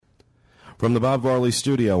From the Bob Varley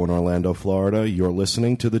Studio in Orlando, Florida, you're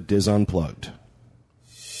listening to the DIS Unplugged.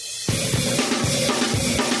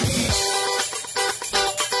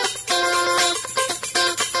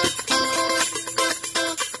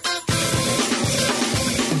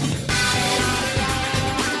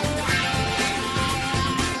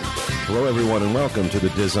 Hello, everyone, and welcome to the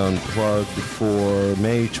DIS Unplugged for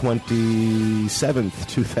May 27th,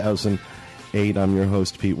 2008. I'm your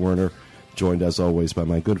host, Pete Werner, joined, as always, by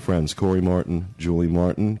my good friends Corey Martin, Julie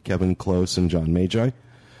Martin, Kevin Klose, and John Magi.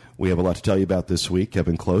 We have a lot to tell you about this week.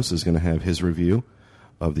 Kevin Klose is going to have his review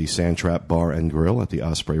of the Sand Trap Bar and Grill at the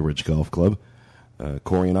Osprey Ridge Golf Club.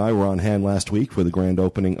 Corey and I were on hand last week for the grand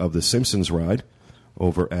opening of the Simpsons Ride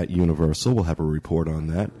over at Universal. We'll have a report on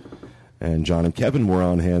that. And John and Kevin were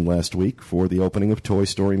on hand last week for the opening of Toy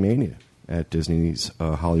Story Mania at Disney's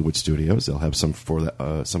Hollywood Studios. They'll have some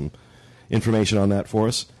information on that for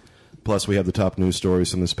us. Plus, we have the top news stories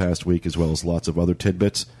from this past week, as well as lots of other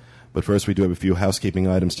tidbits. But first, we do have a few housekeeping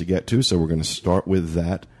items to get to, so we're going to start with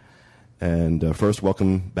that. And first,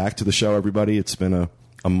 welcome back to the show, everybody. It's been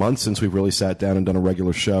a month since we've really sat down and done a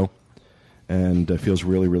regular show, and it feels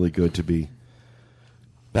really, really good to be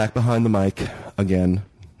back behind the mic again,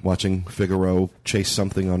 watching Figaro chase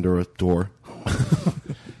something under a door.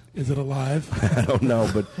 Is it alive? I don't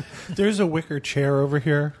know, but there's a wicker chair over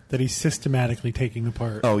here that he's systematically taking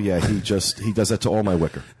apart. Oh yeah, he does that to all my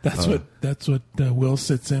wicker. That's what Will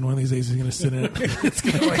sits in one of these days. He's going to sit in it. It's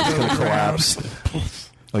going to collapse.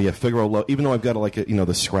 Oh yeah, Figaro. Even though I've got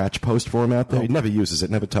the scratch post for him out there, he never uses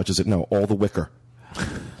it, never touches it. No, all the wicker.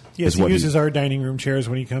 Yes, he uses our dining room chairs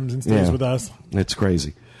when he comes and stays with us. It's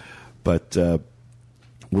crazy, but.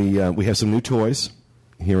 We have some new toys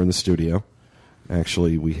here in the studio.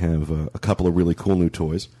 Actually, we have a couple of really cool new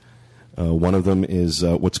toys. One of them is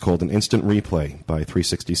what's called an Instant Replay by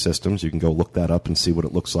 360 Systems. You can go look that up and see what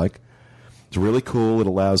it looks like. It's really cool. It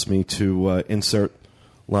allows me to insert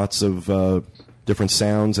lots of different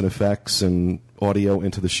sounds and effects and audio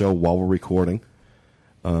into the show while we're recording.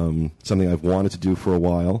 Something I've wanted to do for a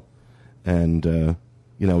while. And,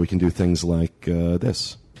 we can do things like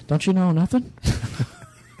this. Don't you know nothing?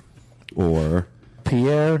 Or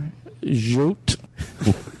Pierre Jout.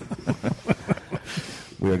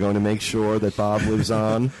 We are going to make sure that Bob lives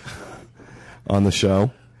on the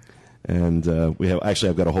show. And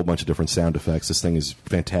I've got a whole bunch of different sound effects. This thing is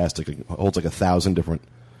fantastic. It holds like 1,000 different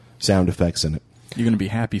sound effects in it. You're going to be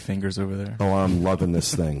happy fingers over there. Oh, I'm loving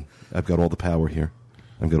this thing. I've got all the power here.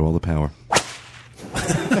 I've got all the power.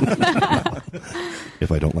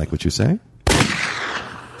 If I don't like what you say.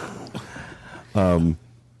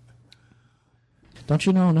 Don't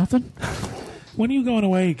you know nothing? When are you going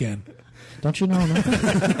away again? Don't you know nothing?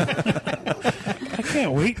 I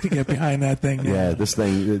can't wait to get behind that thing. Yeah, this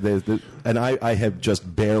thing, and I have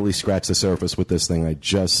just barely scratched the surface with this thing. I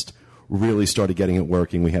just really started getting it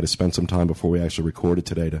working. We had to spend some time before we actually recorded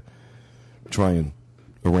today to try and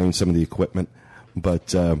arrange some of the equipment.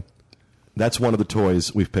 But that's one of the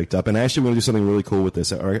toys we've picked up. And actually, we're going to do something really cool with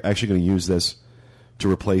this. We're actually going to use this to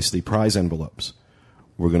replace the prize envelopes.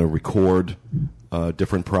 We're going to record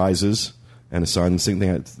different prizes and assign this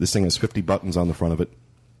thing has 50 buttons on the front of it.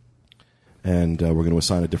 And we're going to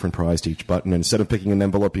assign a different prize to each button. And instead of picking an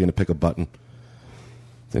envelope, you're going to pick a button.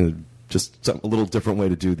 Just a little different way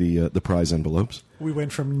to do the prize envelopes. We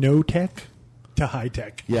went from no-tech to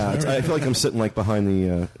high-tech. Yeah, I feel like I'm sitting like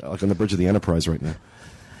behind like on the bridge of the Enterprise right now.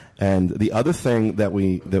 And the other thing that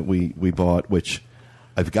we bought, which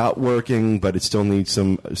I've got working, but it still needs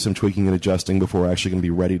some tweaking and adjusting before we're actually going to be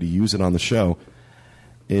ready to use it on the show,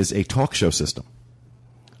 is a talk show system.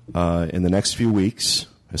 In the next few weeks,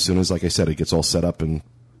 as soon as, like I said, it gets all set up and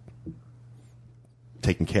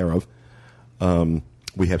taken care of,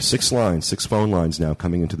 we have 6 phone lines now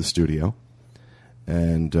coming into the studio.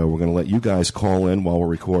 And we're going to let you guys call in while we're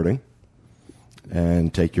recording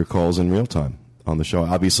and take your calls in real time on the show.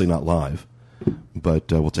 Obviously not live. But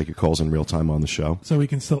we'll take your calls in real time on the show. So we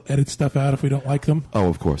can still edit stuff out if we don't like them? Oh,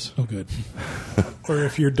 of course. Oh, good. Or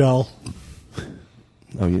if you're dull.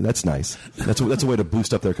 Oh, yeah, that's nice. That's a way to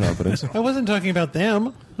boost up their confidence. I wasn't talking about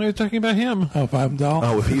them. I was talking about him. Oh, if I'm dull?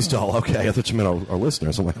 Oh, if he's dull. Okay, I thought you meant our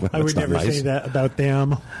listeners. I'm like, well, I would never say that about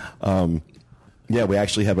them. Yeah, we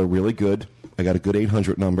actually have I got a good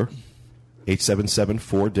 800 number.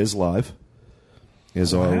 877-4-DIS-LIVE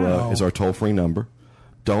is our toll-free number.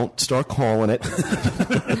 Don't start calling it.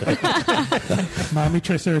 Mommy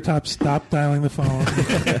Triceratops, stop dialing the phone.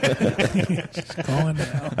 Just calling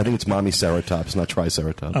now. I think it's Mommy Ceratops, not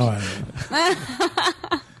Triceratops. Oh,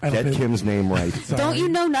 I Get Kim's name right. Sorry. Don't you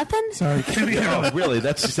know nothing? Sorry, Kim. No, really,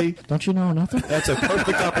 see? Don't you know nothing? That's a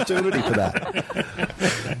perfect opportunity for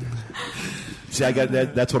that. See, I got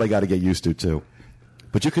that. That's what I got to get used to too.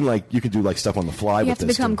 But you can do like stuff on the fly. You with have to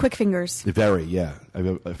this become too. quick fingers. Very, yeah. I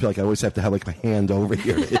feel like I always have to have like my hand over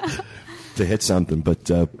here to hit something. But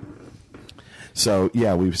so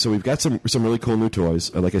yeah, we've got some really cool new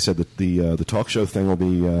toys. Like I said, the talk show thing will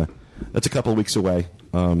be that's a couple of weeks away.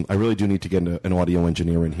 I really do need to get an audio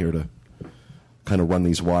engineer in here to kind of run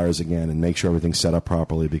these wires again and make sure everything's set up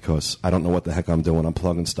properly, because I don't know what the heck I'm doing. I'm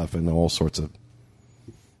plugging stuff into all sorts of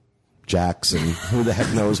jacks, and who the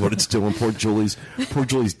heck knows what it's doing. Poor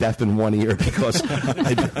Julie's deaf in one ear because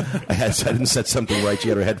I didn't set something right. She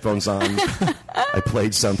had her headphones on. I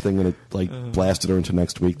played something and it blasted her into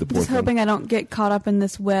next week. The poor Just thing. hoping I don't get caught up in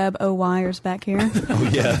this web of wires back here. Oh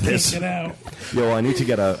yeah, this. Get out. Yo, I need to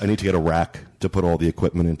get a rack to put all the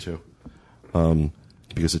equipment into,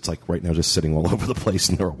 because it's like right now just sitting all over the place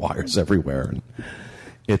and there are wires everywhere, and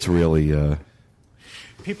it's really.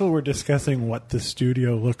 People were discussing what the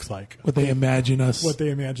studio looks like. What they imagine us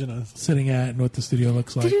Sitting at and what the studio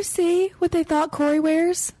looks like. Did you see what they thought Corey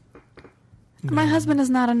wears? My husband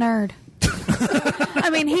is not a nerd.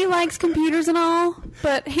 I mean, he likes computers and all,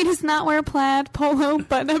 but he does not wear plaid polo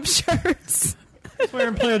button-up shirts. He's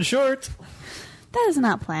wearing plaid shorts. That is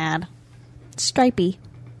not plaid. It's stripy.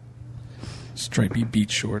 Stripy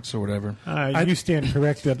beach shorts or whatever. You stand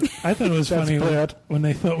corrected. I thought it was That's funny plaid. when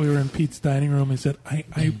they thought we were in Pete's dining room. He said,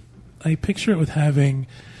 I picture it with having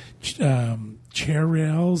chair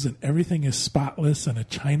rails and everything is spotless and a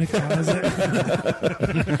china closet.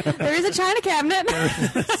 There is a china cabinet.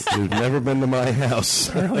 You've never been to my house.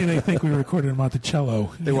 Apparently they think we recorded in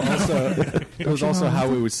Monticello. They were also. It was also how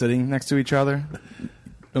we were sitting next to each other.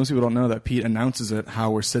 Most people don't know that Pete announces it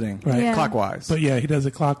how we're sitting, Right. Yeah. clockwise. But yeah, he does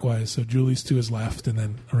it clockwise. So Julie's to his left and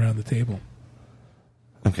then around the table.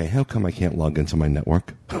 Okay, how come I can't log into my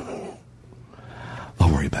network? I'll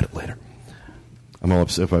worry about it later. I'm all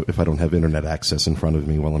upset if I don't have internet access in front of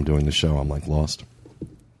me while I'm doing the show. I'm like lost.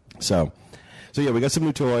 So yeah, we got some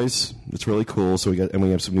new toys. It's really cool. So we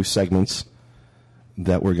have some new segments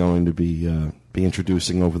that we're going to be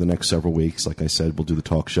introducing over the next several weeks. Like I said, we'll do the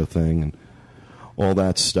talk show thing and all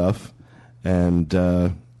that stuff. And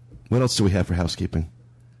what else do we have for housekeeping?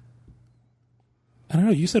 I don't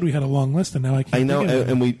know. You said we had a long list, and now I can't. I know, think of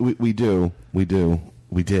it. and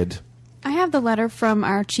we did. I have the letter from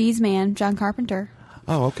our cheese man, John Carpenter.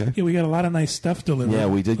 Oh, okay. Yeah, we got a lot of nice stuff delivered. Yeah,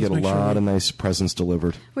 we did Let's get a make sure lot we- of nice presents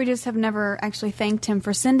delivered. We just have never actually thanked him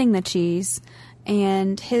for sending the cheese.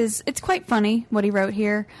 And it's quite funny what he wrote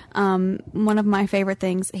here. One of my favorite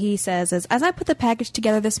things he says is, as I put the package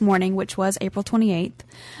together this morning, which was April 28th,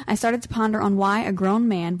 I started to ponder on why a grown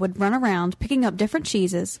man would run around picking up different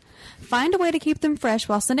cheeses, find a way to keep them fresh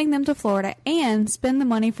while sending them to Florida, and spend the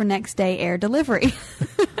money for next day air delivery.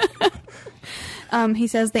 He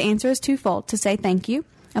says the answer is twofold: to say thank you.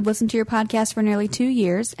 I've listened to your podcast for nearly 2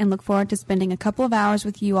 years and look forward to spending a couple of hours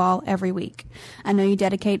with you all every week. I know you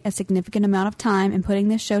dedicate a significant amount of time in putting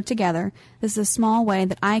this show together. This is a small way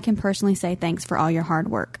that I can personally say thanks for all your hard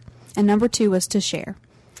work. And number 2 was to share.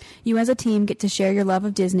 You as a team get to share your love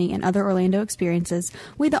of Disney and other Orlando experiences.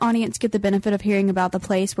 We, the audience, get the benefit of hearing about the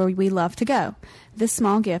place where we love to go. This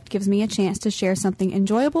small gift gives me a chance to share something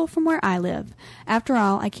enjoyable from where I live. After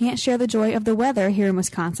all, I can't share the joy of the weather here in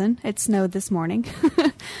Wisconsin. It snowed this morning.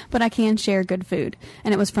 But I can share good food.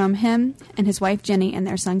 And it was from him and his wife Jenny and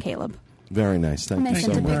their son Caleb. Very nice. Thank And they you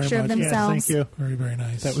sent so a much. picture of much. Yeah, themselves. thank you. Very, very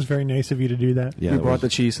nice. That was very nice of you to do that. Yeah, we it brought was- the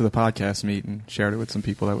cheese to the podcast meet and shared it with some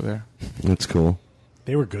people that were there. That's cool.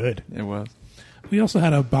 They were good. It was. We also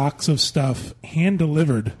had a box of stuff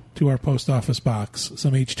hand-delivered to our post office box,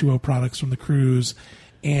 some H2O products from the cruise.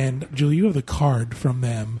 And, Julie, you have the card from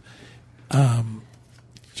them.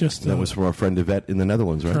 That was from our friend Yvette in the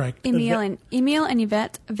Netherlands, right? correct. Emil and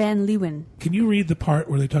Yvette Van Leeuwen. Can you read the part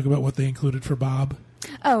where they talk about what they included for Bob?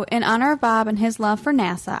 Oh, in honor of Bob and his love for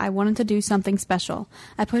NASA, I wanted to do something special.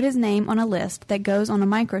 I put his name on a list that goes on a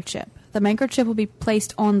microchip. The microchip will be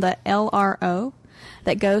placed on the LRO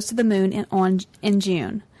that goes to the moon in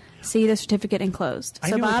June. See the certificate enclosed. I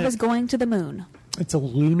So know what Bob that- is going to the moon. It's a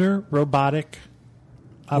lunar robotic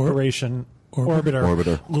operation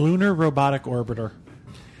orbiter. Lunar robotic orbiter.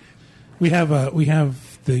 We have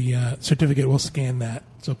the certificate. We'll scan that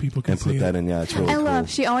so people can And see put that it. in. Yeah, it's really I cool. love.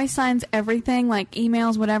 She always signs everything, like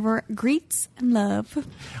emails, whatever. Greets and love.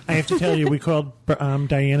 I have to tell you, we called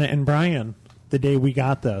Diana and Brian the day we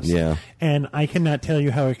got this. Yeah. And I cannot tell you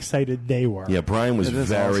how excited they were. Yeah, Brian was It is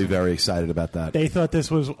very, awesome. very excited about that. They thought this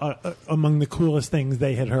was among the coolest things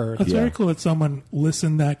they had heard. It's Yeah. very cool that someone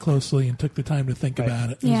listened that closely and took the time to think Right.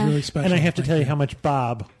 about it. It Yeah. was really special. And I have to Thank tell you how much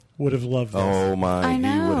Bob would have loved this. Oh my! I He would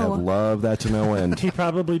know. have loved that to no end. He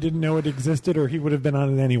probably didn't know it existed, or he would have been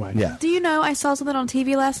on it anyway. Yeah. Do you know, I saw something on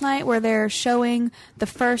TV last night where they're showing the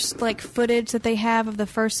first footage that they have of the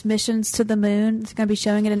first missions to the moon. It's going to be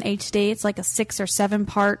showing it in HD. It's like a 6 or 7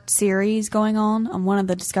 part series going on one of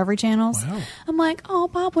the Discovery channels. Wow. I'm like, oh,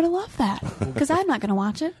 Bob would have loved that because I'm not going to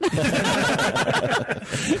watch it.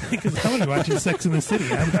 Because I'm going to be watching Sex in the City.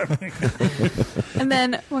 And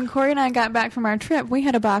then when Corey and I got back from our trip, we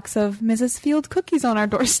had a box of Mrs. Field cookies on our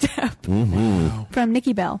doorstep Wow. from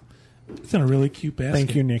Nikki Bell. It's in a really cute basket.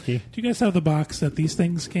 Thank you, Nikki. Do you guys have the box that these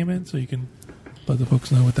things came in so you can let the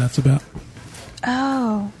folks know what that's about?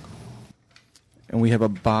 Oh. And we have a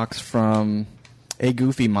box from a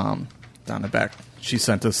Goofy Mom down the back. She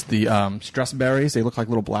sent us the stress berries. They look like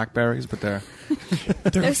little blackberries, but they're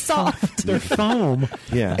They're soft. They're foam.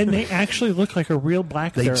 Yeah. And they actually look like a real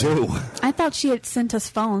blackberry. They do. I thought she had sent us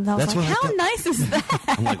phones. I was That's like, what I how thought. nice is that?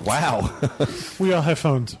 I'm like, wow. We all have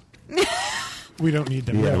phones. We don't need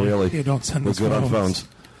them. Yeah, really. Yeah, don't send We're us good on phones. phones.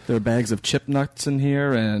 there are bags of chip nuts in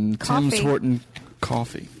here and Tim's Coffee. Horton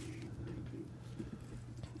coffee.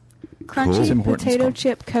 Crunchy Tim Hortons potato coffee.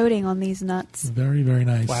 chip coating on these nuts. Very, very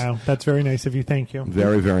nice. Wow, that's very nice of you. Thank you.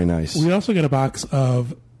 Very, very nice. We also got a box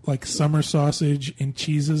of summer sausage and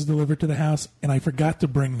cheeses delivered to the house, and I forgot to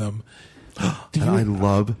bring them. Do And I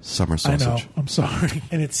love summer I sausage. know. I'm sorry.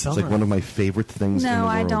 And it's It's summer. like one of my favorite things in the No,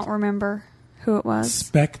 world. I don't remember who it was.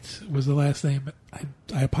 Specht was the last name.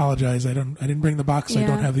 I apologize. I didn't bring the box, so I Yeah.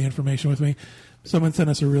 don't have the information with me. Someone sent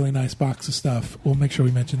us a really nice box of stuff. We'll make sure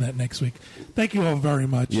we mention that next week. Thank you all very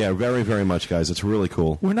much. Yeah, very, very much, guys. It's really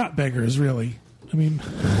cool. We're not beggars, really. I mean,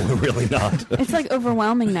 We're really not. It's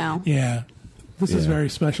overwhelming now. yeah. This is Yeah. very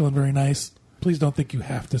special and very nice. Please don't think you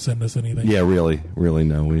have to send us anything. Yeah, really, really.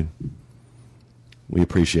 No, we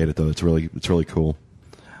appreciate it though. It's really cool.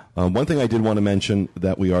 One thing I did want to mention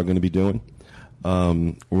that we are going to be doing,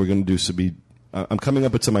 we're going to do I'm coming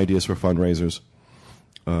up with some ideas for fundraisers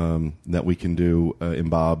that we can do in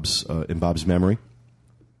Bob's memory.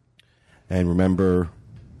 And remember,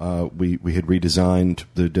 we had redesigned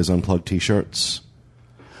the DIS Unplugged T-shirts.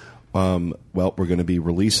 Well, we're going to be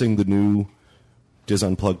releasing the new DIS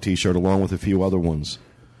Unplugged T-shirt along with a few other ones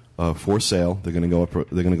for sale. They're going to go up.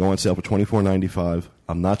 They're going to go on sale for $24.95.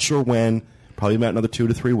 I'm not sure when. Probably about another 2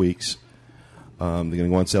 to 3 weeks. They're going to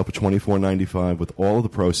go on sale for $24.95 with all of the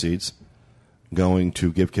proceeds going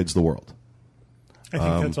to Give Kids the World. I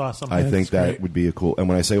think that's awesome. I That's think that great. would be a cool. And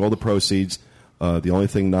when I say all the proceeds, the only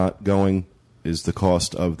thing not going is the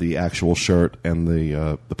cost of the actual shirt and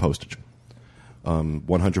the postage.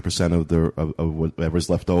 100% of whatever's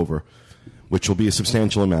left over, which will be a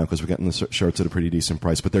substantial amount because we're getting the shirts at a pretty decent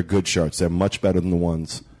price. But they're good shirts. They're much better than the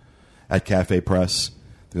ones at Cafe Press.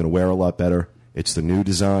 They're going to wear a lot better. It's the new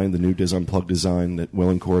design, the new DIS Unplugged design that Will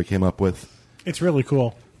and Corey came up with. It's really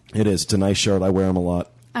cool. It is. It's a nice shirt. I wear them a lot.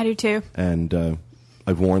 I do too. And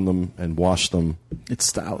I've worn them and washed them It's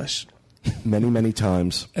stylish. many, many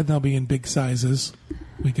times. And they'll be in big sizes.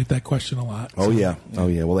 We get that question a lot. Oh, yeah. Oh,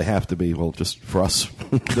 yeah. Well, they have to be. Well, just for us,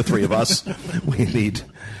 the three of us, we need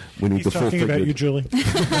He's the full talking about figured. you, Julie.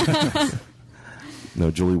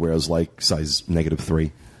 No, Julie wears like size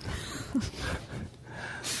 -3.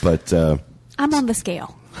 But I'm on the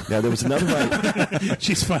scale. now there was another one.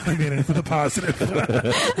 She's finally made it into the positive.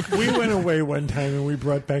 We went away one time and we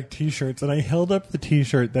brought back T-shirts, and I held up the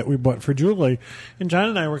T-shirt that we bought for Julie, and John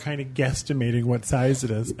and I were kind of guesstimating what size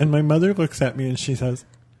it is, and my mother looks at me and she says,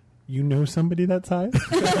 "You know somebody that size?"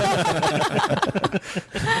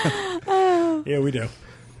 Yeah, we do.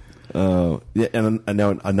 Yeah, and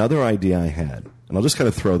now another idea I had, and I'll just kind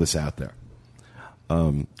of throw this out there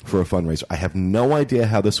for a fundraiser. I have no idea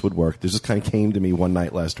how this would work. This just kind of came to me one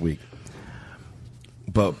night last week.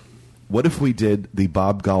 But what if we did the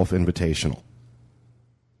Bob Golf Invitational?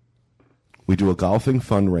 We do a golfing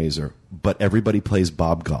fundraiser, but everybody plays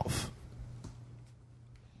Bob Golf.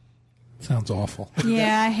 Sounds awful.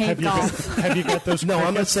 Yeah, I hate golf. Have you got those? No,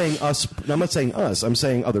 I'm not crickets? saying us. I'm not saying us. I'm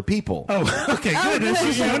saying other people. Oh, okay, good. This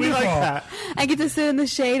is Yeah, we wonderful. like that. I get to sit in the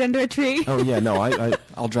shade under a tree. Oh yeah, no.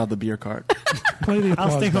 I'll draw the beer cart. Play the I'll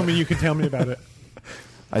applause stay home button. and you can tell me about it.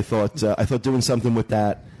 I thought doing something with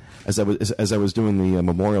that as I was doing the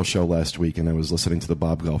memorial show last week, and I was listening to the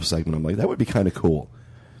Bob Golf segment. I'm like, that would be kind of cool.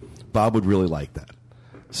 Bob would really like that.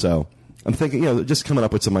 So I'm thinking, just coming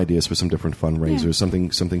up with some ideas for some different fundraisers,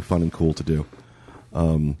 something fun and cool to do.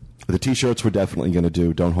 The T-shirts we're definitely going to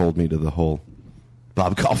do. Don't hold me to the whole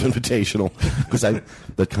Bob Golf Invitational because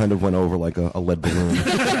that kind of went over like a lead balloon. Do you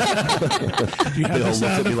have They all the looked at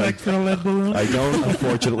sound me effect like- for a lead balloon? I don't,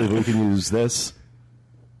 unfortunately, but we can use this.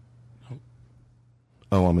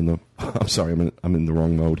 Oh, I'm in the. I'm sorry, I'm in the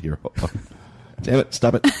wrong mode here. Oh, damn it!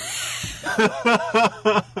 Stop it!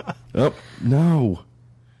 Oh no,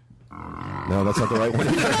 that's not the right one.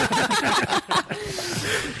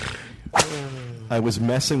 I was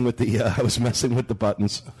messing with the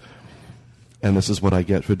buttons, and this is what I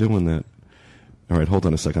get for doing that. All right, hold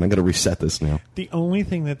on a second. I got to reset this now. The only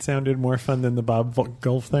thing that sounded more fun than the Bob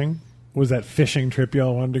Gulf thing was that fishing trip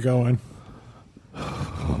y'all wanted to go on.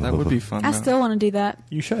 Oh, that would be fun. I though. still want to do that.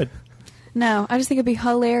 You should. No, I just think it'd be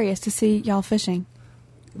hilarious to see y'all fishing.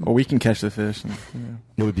 Well, we can catch the fish. And, yeah.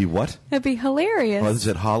 It would be what? It'd be hilarious. Oh, is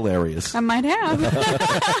it hilarious? I might have.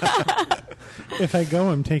 If I go,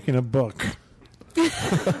 I'm taking a book.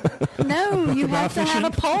 No, you have to have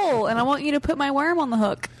a pole, and I want you to put my worm on the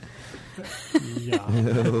hook. Yeah.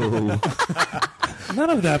 No. None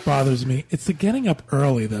of that bothers me. It's the getting up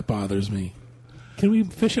early that bothers me. Can we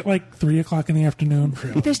fish at like 3 o'clock in the afternoon?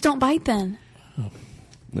 Fish don't bite then.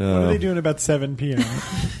 What are they doing about 7 p.m.?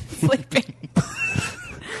 Sleeping.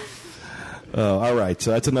 All right,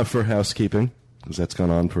 so that's enough for housekeeping, because that's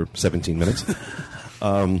gone on for 17 minutes.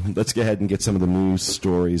 Let's go ahead and get some of the news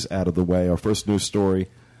stories out of the way. Our first news story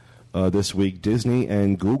this week, Disney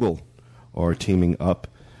and Google are teaming up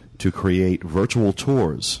to create virtual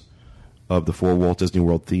tours of the 4 Walt Disney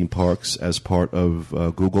World theme parks as part of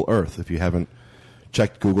Google Earth. If you haven't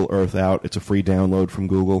checked Google Earth out, it's a free download from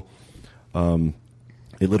Google.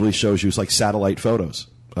 It literally shows you, it's like satellite photos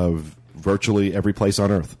of virtually every place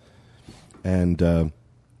on Earth. And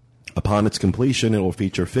upon its completion, it will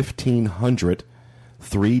feature 1,500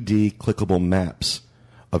 3D clickable maps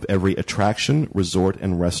of every attraction, resort,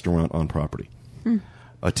 and restaurant on property.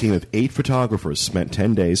 A team of 8 photographers spent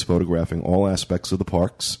 10 days photographing all aspects of the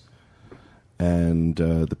parks, and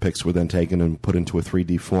the pics were then taken and put into a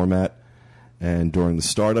 3D format. And during the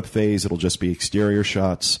startup phase, it'll just be exterior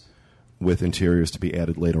shots with interiors to be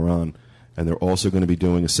added later on. And they're also going to be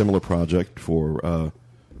doing a similar project for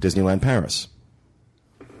Disneyland Paris,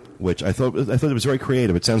 which I thought it was very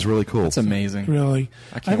creative. It sounds really cool. That's amazing. Really?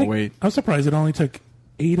 I can't wait. I'm surprised it only took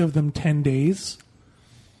 8 of them 10 days.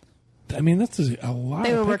 I mean, that's a lot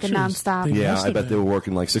They of were working pictures. nonstop. They Yeah, must I have bet they been. were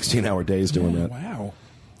working like 16-hour days doing that. Wow.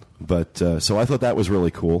 But so I thought that was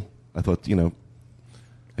really cool. I thought,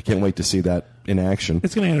 I can't wait to see that in action.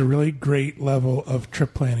 It's going to add a really great level of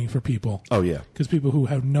trip planning for people. Oh, yeah. Because people who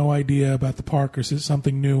have no idea about the park or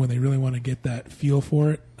something new and they really want to get that feel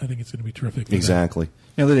for it, I think it's going to be terrific. For Exactly.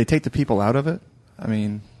 Do they take the people out of it? I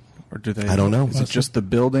mean, or do they? I don't know. Is it just the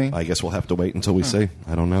building? I guess we'll have to wait until we see.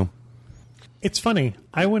 I don't know. It's funny.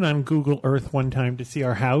 I went on Google Earth one time to see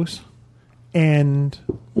our house, and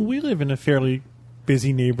we live in a fairly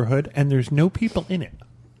busy neighborhood, and there's no people in it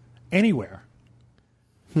anywhere.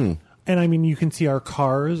 And I mean, you can see our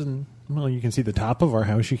cars, and you can see the top of our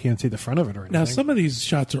house. You can't see the front of it or anything. Now, some of these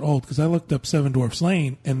shots are old because I looked up Seven Dwarfs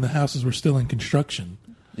Lane and the houses were still in construction.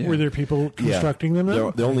 Yeah. Were there people constructing them?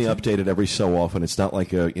 Then? They're only updated every so often. It's not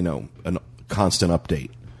like a constant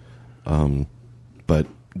update. But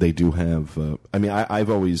they do have.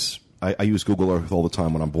 I use Google Earth all the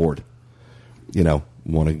time when I'm bored.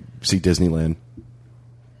 Want to see Disneyland.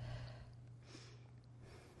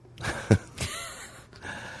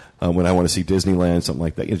 When I want to see Disneyland, something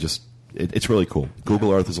like that, it's really cool.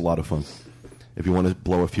 Google Earth is a lot of fun. If you want to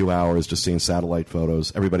blow a few hours just seeing satellite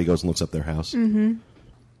photos, everybody goes and looks up their house. Mm-hmm.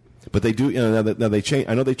 But they do. Now they change.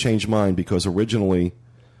 I know they changed mine because originally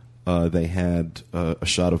they had a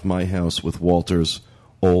shot of my house with Walter's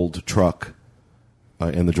old truck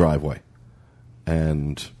in the driveway,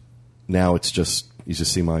 and now it's just you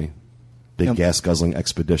just see my big gas guzzling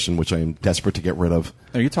Expedition, which I am desperate to get rid of.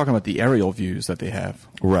 Now, you're talking about the aerial views that they have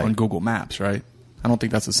on Google Maps, right? I don't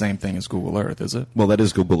think that's the same thing as Google Earth, is it? Well, that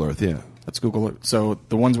is Google Earth, yeah. That's Google Earth. So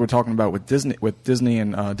the ones we're talking about with Disney and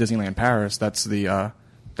Disneyland Paris, that's the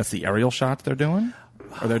aerial shot they're doing.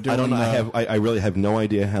 Or they're doing. I don't know. I really have no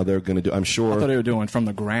idea how they're going to do. I'm sure. I thought they were doing from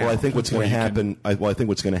the ground. Well, I think what's going to happen. I think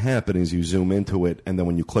what's going to happen is you zoom into it, and then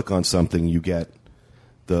when you click on something, you get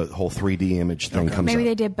the whole 3D image thing comes Maybe up.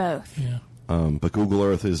 they did both. Yeah. But Google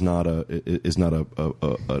Earth is not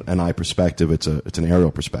an eye perspective. It's an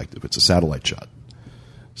aerial perspective. It's a satellite shot.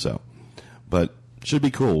 So, but should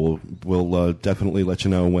be cool. We'll definitely let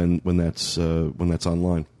you know when that's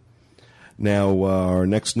online. Now, our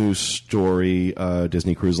next news story: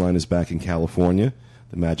 Disney Cruise Line is back in California.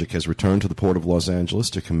 The Magic has returned to the port of Los Angeles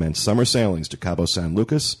to commence summer sailings to Cabo San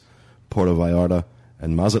Lucas, Puerto Vallarta,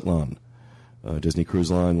 and Mazatlan. Disney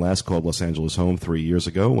Cruise Line last called Los Angeles home 3 years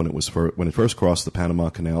ago when it first crossed the Panama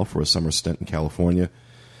Canal for a summer stint in California,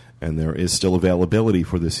 and there is still availability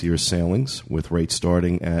for this year's sailings, with rates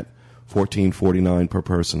starting at $14.49 per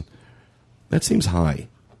person. That seems high.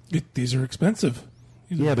 These are expensive.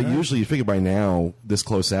 Yeah, but usually you figure by now, this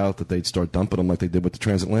close out, that they'd start dumping them like they did with the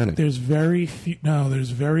transatlantic. There's very few. No, there's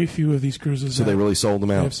very few of these cruises. So they really sold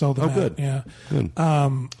them out. They've sold them out. Good. Yeah. Good.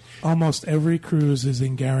 Almost every cruise is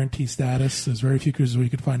in guarantee status. There's very few cruises where you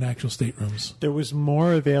could find actual staterooms. There was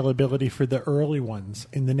more availability for the early ones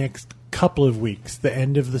in the next couple of weeks, the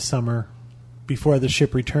end of the summer, before the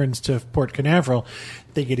ship returns to Port Canaveral.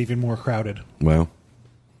 They get even more crowded. Well,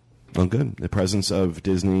 good. The presence of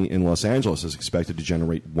Disney in Los Angeles is expected to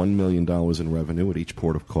generate $1 million in revenue at each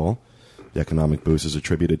port of call. The economic boost is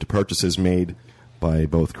attributed to purchases made by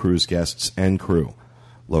both cruise guests and crew.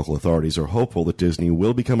 Local authorities are hopeful that Disney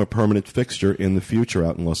will become a permanent fixture in the future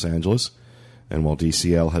out in Los Angeles. And while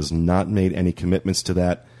DCL has not made any commitments to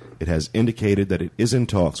that, it has indicated that it is in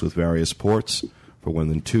talks with various ports for when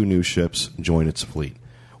the 2 new ships join its fleet.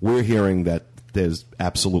 We're hearing that there's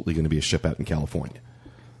absolutely going to be a ship out in California.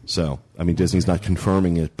 So, I mean, Disney's not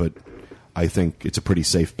confirming it, but I think it's a pretty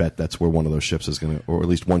safe bet that's where one of those ships is going to, or at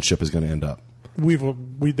least one ship is going to end up.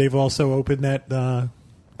 They've also opened that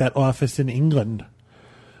office in England,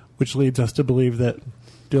 which leads us to believe that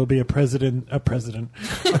there'll be a president.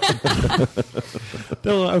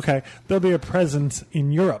 There'll be a presence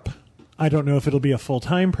in Europe. I don't know if it'll be a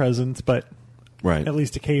full-time presence, but right, at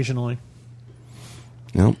least occasionally.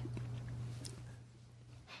 Nope.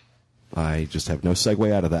 I just have no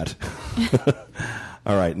segue out of that.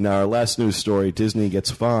 All right, now our last news story, Disney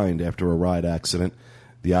gets fined after a ride accident.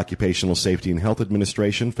 The Occupational Safety and Health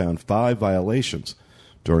Administration found 5 violations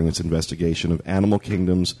during its investigation of Animal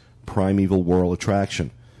Kingdom's Primeval Whirl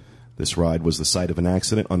attraction. This ride was the site of an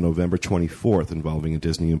accident on November 24th involving a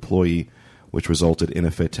Disney employee, which resulted in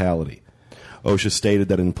a fatality. OSHA stated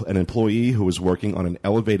that an employee who was working on an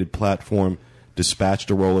elevated platform dispatched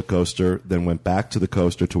a roller coaster, then went back to the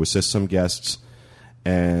coaster to assist some guests,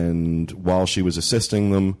 and while she was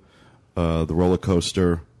assisting them, the roller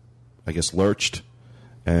coaster, I guess, lurched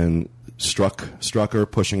and struck her,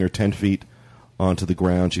 pushing her 10 feet onto the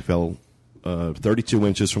ground. She fell 32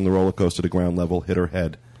 inches from the roller coaster to ground level, hit her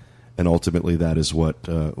head, and ultimately that is what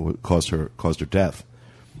caused her death.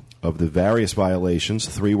 Of the various violations,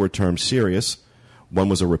 3 were termed serious. 1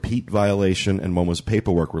 was a repeat violation, and 1 was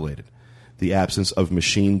paperwork related. The absence of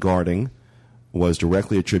machine guarding was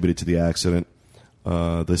directly attributed to the accident.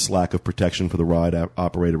 This lack of protection for the ride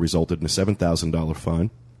operator resulted in a $7,000 fine.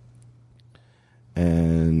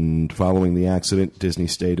 And following the accident, Disney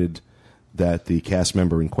stated that the cast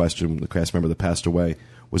member in question, the cast member that passed away,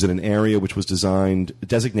 was in an area which was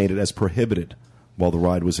designated as prohibited while the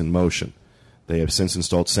ride was in motion. They have since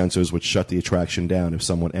installed sensors which shut the attraction down if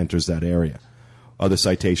someone enters that area. Other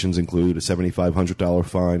citations include a $7,500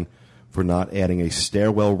 fine for not adding a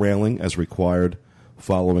stairwell railing as required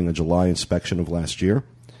following a July inspection of last year,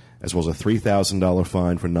 as well as a $3,000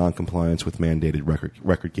 fine for noncompliance with mandated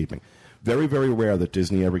record keeping. Very, very rare that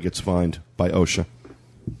Disney ever gets fined by OSHA.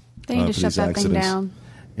 They need to shut that thing down.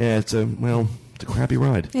 Yeah, it's a crappy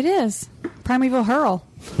ride. It is. Primeval Whirl.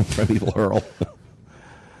 Primeval Whirl.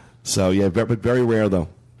 So, yeah, but very rare, though.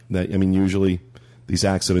 Usually these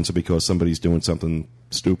accidents are because somebody's doing something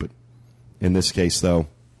stupid. In this case, though,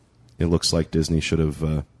 it looks like Disney should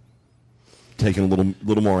have taken a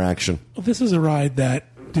little more action. Well, this is a ride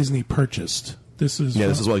that Disney purchased. This is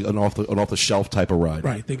like an off the shelf type of ride.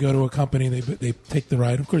 Right. They go to a company, they take the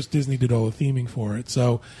ride. Of course, Disney did all the theming for it.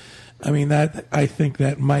 So, I think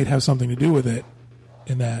that might have something to do with it.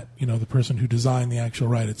 In that, the person who designed the actual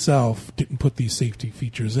ride itself didn't put these safety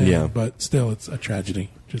features in. Yeah. But still, it's a tragedy.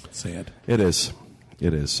 Just sad. It is.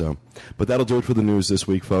 So, but that'll do it for the news this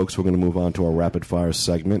week, folks. We're going to move on to our rapid fire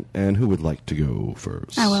segment. And who would like to go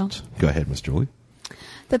first? I will. Go ahead, Miss Julie.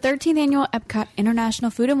 The 13th Annual Epcot International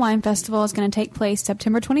Food and Wine Festival is going to take place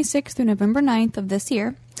September 26th through November 9th of this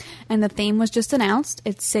year. And the theme was just announced.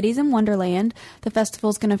 It's Cities in Wonderland. The festival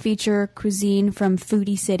is going to feature cuisine from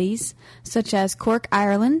foodie cities, such as Cork,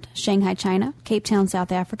 Ireland, Shanghai, China, Cape Town,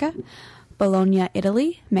 South Africa, Bologna,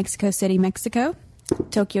 Italy, Mexico City, Mexico,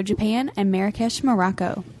 Tokyo, Japan, and Marrakesh,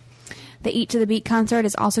 Morocco. The Eat to the Beat concert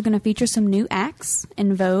is also going to feature some new acts: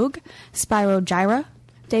 In Vogue, Spyro Gyra,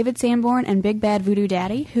 David Sanborn, and Big Bad Voodoo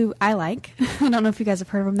Daddy, who I like. I don't know if you guys have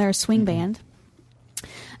heard of them. They're a swing band.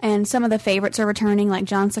 And some of the favorites are returning, like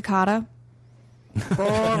John Cicada.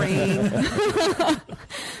 Boring.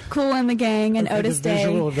 Cool and the Gang, and Otis Day. The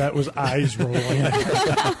visual of that was eyes rolling.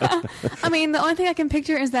 The only thing I can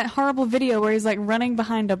picture is that horrible video where he's like running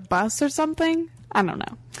behind a bus or something. I don't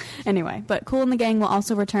know. Anyway, but Cool and the Gang will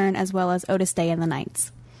also return, as well as Otis Day and the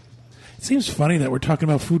Knights. It seems funny that we're talking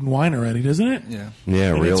about food and wine already, doesn't it? Yeah.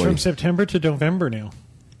 Yeah, and really. It's from September to November now.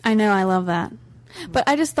 I know, I love that. But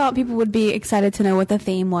I just thought people would be excited to know what the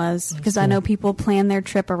theme was, because I know people plan their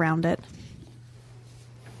trip around it.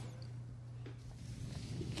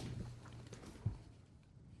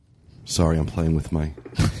 Sorry, I'm playing with my...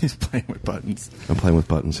 He's playing with buttons. I'm playing with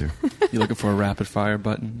buttons here. You looking for a rapid fire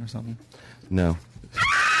button or something? No.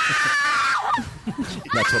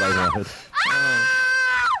 That's what I wanted.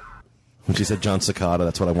 When she said John Cicada,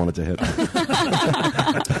 that's what I wanted to hit.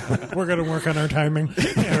 We're going to work on our timing.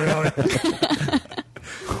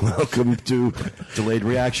 Welcome to Delayed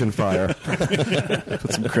Reaction Fire.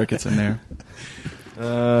 Put some crickets in there.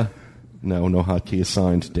 No hotkey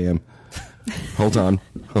assigned. Damn. Hold on.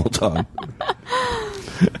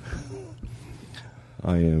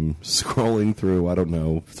 I am scrolling through. I don't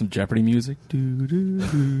know. Some Jeopardy music. Do, do,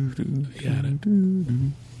 do, do, Got it. do,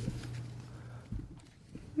 do.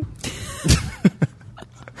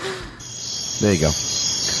 There you go.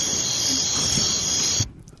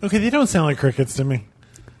 Okay, they don't sound like crickets to me.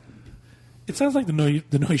 It sounds like the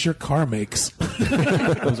noise your car makes.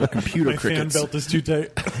 Those are computer My fan crickets. belt is too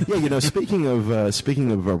tight. Yeah, speaking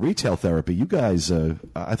of retail therapy, you guys,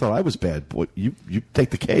 I thought I was bad. Boy, you take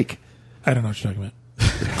the cake. I don't know what you're talking about.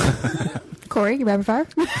 Corey, you rapid fire?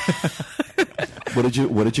 What did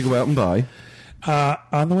you go out and buy?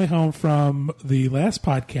 On the way home from the last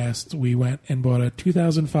podcast, we went and bought a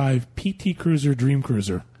 2005 PT Cruiser Dream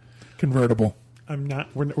Cruiser convertible. I'm not.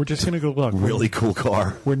 We're just going to go look. Really cool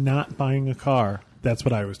car. We're not buying a car. That's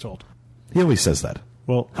what I was told. He always says that.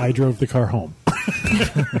 Well, I drove the car home.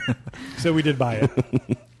 So we did buy it.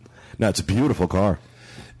 No, it's a beautiful car.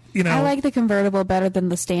 I like the convertible better than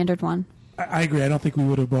the standard one. I agree. I don't think we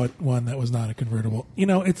would have bought one that was not a convertible. We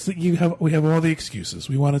have all the excuses.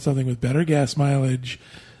 We wanted something with better gas mileage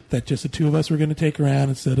that just the two of us were going to take around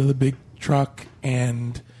instead of the big truck,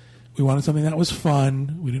 and we wanted something that was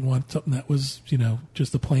fun. We didn't want something that was,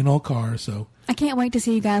 just a plain old car. So I can't wait to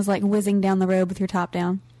see you guys whizzing down the road with your top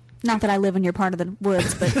down. Not that I live in your part of the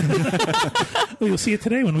woods, but well, you'll see it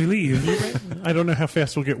today when we leave. I don't know how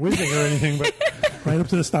fast we'll get whizzing or anything, but Right up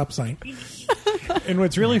to the stop sign. and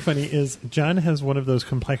what's really funny is John has one of those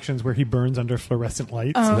complexions where he burns under fluorescent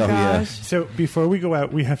lights. oh yeah. gosh. So before we go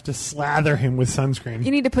out, we have to slather him with sunscreen.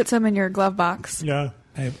 You need to put some in your glove box. Yeah.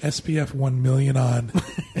 I have SPF 1 million on,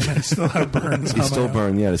 and I still have burns. He's on still my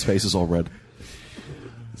burned. Yeah, his face is all red.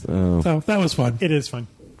 So, So that was fun. It is fun.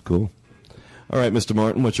 cool. All right, Mr.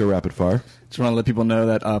 Martin, what's your rapid fire? Just want to let people know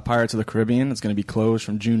that Pirates of the Caribbean is going to be closed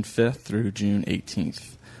from June 5th through June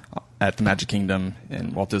 18th at the Magic Kingdom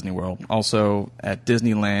in Walt Disney World. Also, at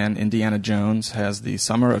Disneyland, Indiana Jones has the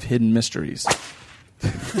Summer of Hidden Mysteries.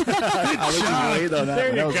 There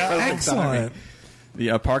you go. Excellent.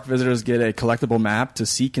 The park visitors get a collectible map to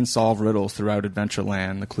seek and solve riddles throughout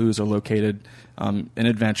Adventureland. The clues are located in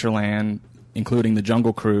Adventureland, including the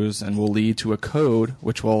Jungle Cruise, and will lead to a code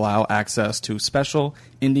which will allow access to special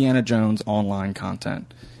Indiana Jones online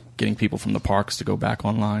content, getting people from the parks to go back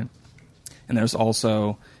online. And there's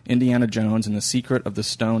also Indiana Jones and the Secret of the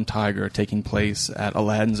Stone Tiger taking place at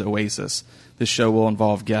Aladdin's Oasis. This show will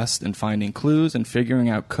involve guests in finding clues and figuring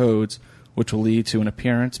out codes, which will lead to an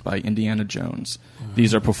appearance by Indiana Jones.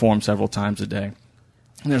 These are performed several times a day.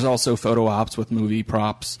 And there's also photo ops with movie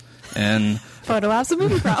props and Photo ops and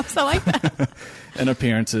movie props. I like that. and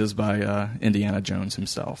appearances by Indiana Jones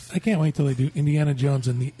himself. I can't wait till they do Indiana Jones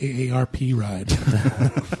and the AARP ride.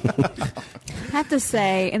 I have to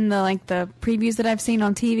say, in the previews that I've seen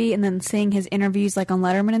on TV, and then seeing his interviews on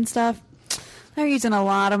Letterman and stuff, they're using a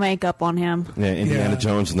lot of makeup on him. Yeah, Indiana Yeah.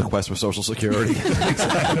 Jones and the Quest for Social Security.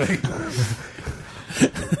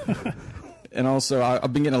 And also,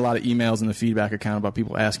 I've been getting a lot of emails in the feedback account about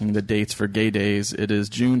people asking the dates for Gay Days. It is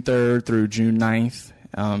June 3rd through June 9th.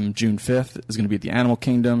 June 5th is going to be at the Animal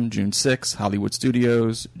Kingdom. June 6th, Hollywood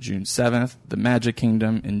Studios. June 7th, the Magic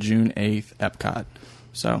Kingdom. And June 8th, Epcot.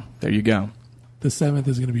 So, there you go. The 7th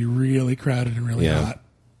is going to be really crowded and really Yeah. hot.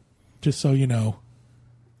 Just so you know.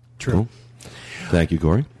 Cool. Thank you,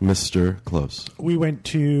 Corey. Mr. Klose. We went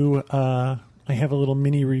to, I have a little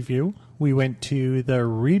mini review. We went to the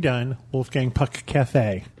redone Wolfgang Puck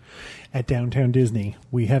Cafe at Downtown Disney.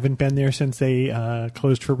 We haven't been there since they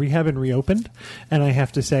closed for rehab and reopened. And I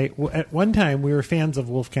have to say, at one time we were fans of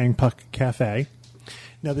Wolfgang Puck Cafe.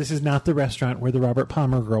 Now, this is not the restaurant where the Robert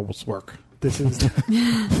Palmer girls work. This is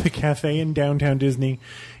the cafe in Downtown Disney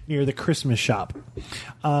near the Christmas shop.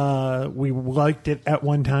 We liked it at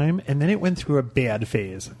one time, and then it went through a bad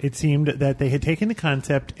phase. It seemed that they had taken the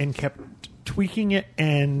concept and kept tweaking it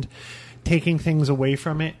and taking things away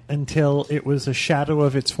from it until it was a shadow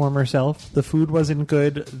of its former self. The food wasn't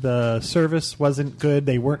good. The service wasn't good.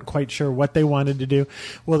 They weren't quite sure what they wanted to do.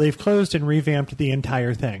 Well, they've closed and revamped the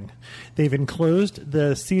entire thing. They've enclosed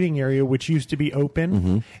the seating area, which used to be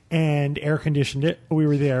open, and air conditioned it. We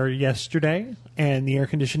were there yesterday, and the air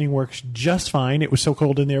conditioning works just fine. It was so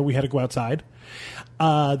cold in there, we had to go outside.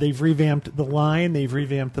 They've revamped the line. They've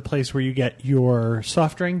revamped the place where you get your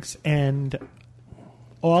soft drinks, and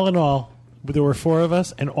all in all, there were 4 of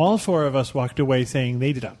us, and all 4 of us walked away saying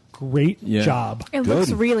they did a great job. It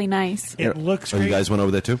looks really nice. It looks Oh, great. you guys went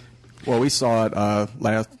over there too? Well, we saw it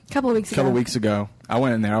last Couple of weeks ago. I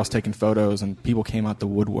went in there. I was taking photos, and people came out the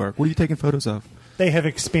woodwork. What are you taking photos of? They have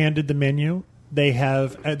expanded the menu. They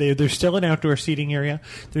have. There's still an outdoor seating area.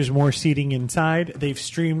 There's more seating inside. They've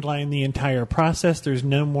streamlined the entire process. There's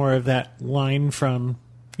no more of that line from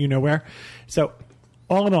you know where. So,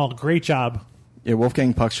 all in all, great job. Yeah,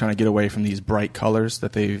 Wolfgang Puck's trying to get away from these bright colors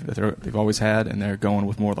that they've always had, and they're going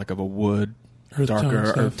with more like of a wood, Earth tone darker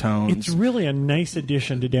stuff. earth tones. It's really a nice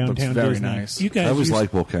addition to Looks downtown very Disney. nice. You guys I always used-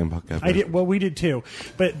 like Wolfgang Puck. I did. Well, we did too.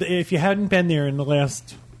 But if you hadn't been there in the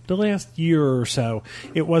last year or so,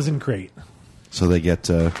 it wasn't great. So they get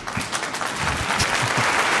golf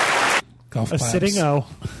A claps. sitting O.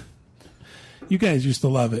 You guys used to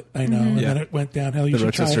love it, I know. And then it went downhill. You the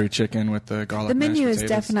should try rotisserie it. chicken with the garlic. The menu mashed is potatoes.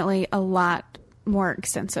 definitely a lot more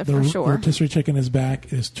extensive, The for sure. rotisserie chicken is back.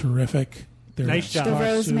 It is terrific. Their Nice job. star The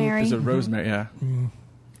rosemary. Is it rosemary? Yeah.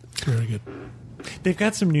 Very good. They've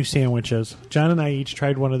got some new sandwiches. John and I each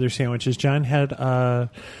tried one of their sandwiches. John had a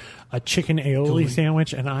chicken aioli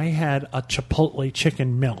sandwich, and I had a chipotle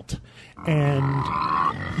chicken melt. And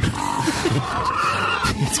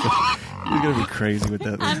You're going to be crazy with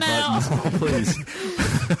that. Those buttons.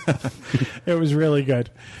 please. it was really good.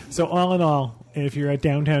 So all in all, if you're at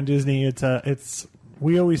downtown Disney, it's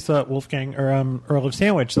we always thought Wolfgang or Earl of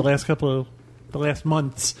Sandwich the last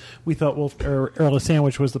months we thought Earl of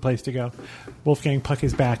Sandwich was the place to go. Wolfgang Puck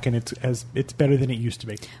is back, and it's better than it used to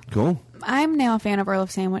be. Cool. I'm now a fan of Earl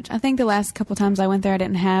of Sandwich. I think the last couple times I went there, I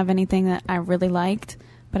didn't have anything that I really liked,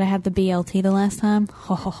 but I had the BLT the last time.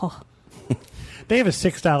 Ho, ho, ho. They have a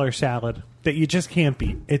 $6 salad that you just can't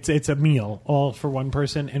beat. It's a meal all for one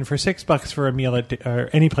person, and for $6 for a meal at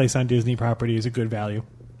any place on Disney property is a good value.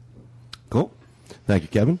 Cool. Thank you,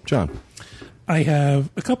 Kevin. John. I have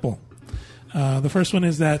a couple. The first one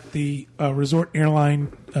is that the resort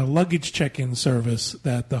airline luggage check-in service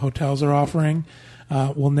that the hotels are offering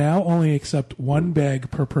will now only accept 1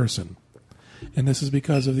 bag per person. And this is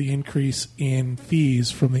because of the increase in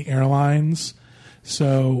fees from the airlines,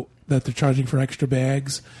 so that they're charging for extra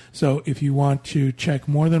bags. So if you want to check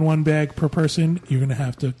more than 1 bag per person, you're going to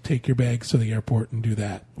have to take your bags to the airport and do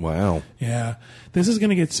that. Wow. Yeah. This is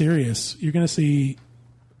going to get serious. You're going to see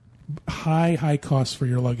high costs for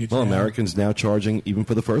your luggage. Well, now. Americans now charging even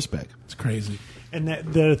for the first bag. It's crazy. And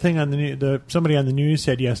the thing on somebody on the news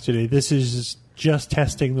said yesterday, this is just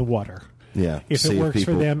testing the water. Yeah. If See it works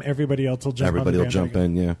for people- them, everybody else will jump. Everybody on will the jump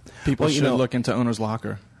bandwagon. in, yeah. People Well, should look into owner's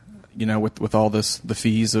locker. You know, with all the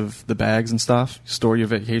fees of the bags and stuff, store your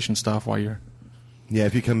vacation stuff while you're. Yeah,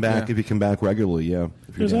 if you come back, Yeah. regularly, yeah.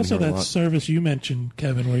 If you're There's down also here a that lot. service you mentioned,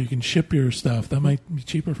 Kevin, where you can ship your stuff. That might be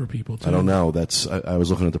cheaper for people, too. I don't know. I was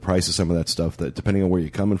looking at the price of some of that stuff. That depending on where you're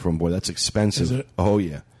coming from, boy, that's expensive. Is it? Oh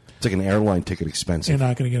yeah, it's like an airline ticket expensive. You're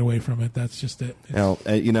not going to get away from it. That's just it. Now,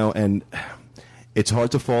 and it's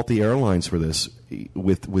hard to fault the airlines for this.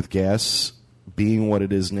 With gas being what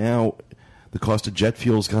it is now, the cost of jet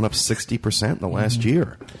fuel has gone up 60% in the last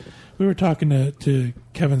year. We were talking to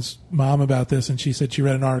Kevin's mom about this, and she said she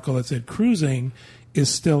read an article that said cruising is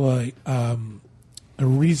still a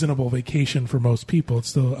reasonable vacation for most people. It's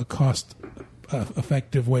still a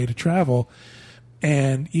cost-effective way to travel.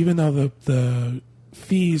 And even though the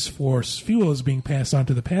fees for fuel is being passed on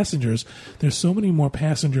to the passengers, there's so many more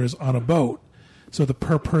passengers on a boat, so the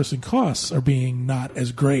per-person costs are being not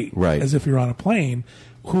as great Right. as if you're on a plane.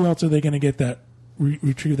 Who else are they going to get that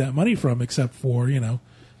retrieve that money from except for,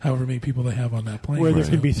 however many people they have on that plane? Where there Right.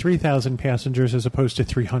 could be 3,000 passengers as opposed to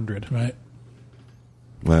 300. Right.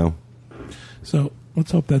 Wow. So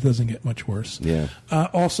let's hope that doesn't get much worse. Yeah.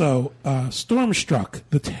 Also, Stormstruck,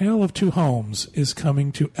 The Tale of Two Homes, is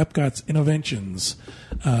coming to Epcot's Innovations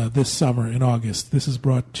this summer in August. This is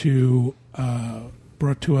brought to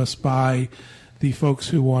us by the folks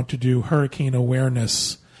who want to do hurricane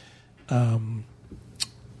awareness,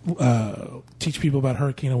 teach people about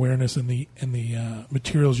hurricane awareness and the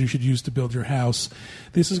materials you should use to build your house.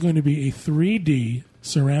 This is going to be a 3D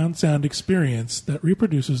surround sound experience that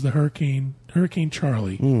reproduces the Hurricane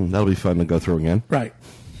Charlie. That'll be fun to go through again. Right.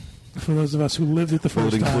 For those of us who lived it the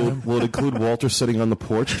first time. Will it include Walter sitting on the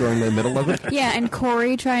porch during the middle of it? Yeah, and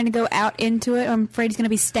Corey trying to go out into it. I'm afraid he's going to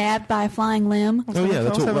be stabbed by a flying limb. Oh, yeah,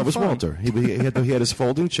 that was Walter. He had his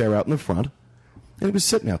folding chair out in the front, and he was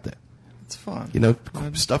sitting out there. It's fun. You know,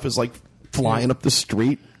 stuff is like flying up the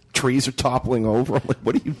street. Trees are toppling over. I'm like,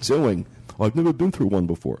 what are you doing? Oh, I've never been through one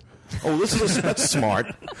before. Oh, that's smart.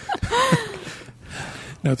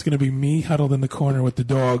 No, it's going to be me huddled in the corner with the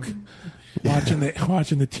dog, watching the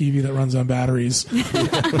TV that runs on batteries.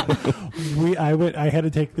 I had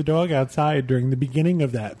to take the dog outside during the beginning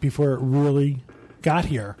of that before it really got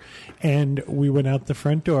here, and we went out the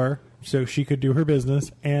front door so she could do her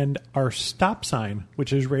business, and our stop sign,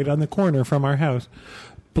 which is right on the corner from our house,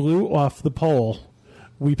 blew off the pole.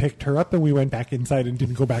 We picked her up and we went back inside and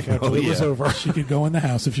didn't go back out until it was over. She could go in the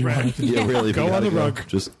house if she wanted to. Yeah, really. Go on the rug.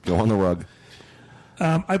 Just go on the rug.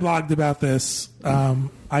 I blogged about this.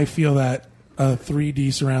 I feel that a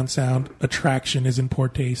 3D surround sound attraction is in poor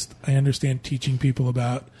taste. I understand teaching people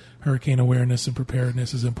about hurricane awareness and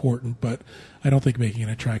preparedness is important, but I don't think making an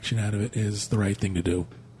attraction out of it is the right thing to do.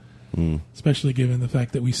 Especially given the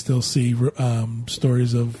fact that we still see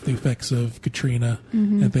stories of the effects of Katrina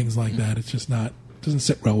and things like that. It's just doesn't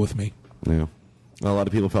sit well with me. Yeah. A lot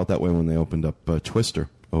of people felt that way when they opened up Twister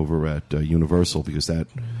over at Universal, because that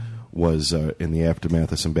was in the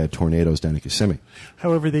aftermath of some bad tornadoes down in Kissimmee.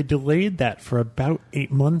 However, they delayed that for about 8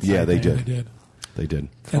 months. Yeah, they They did. They did.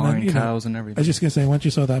 Flying cows and everything. I was just going to say, once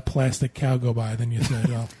you saw that plastic cow go by, then you said,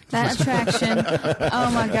 oh. That attraction,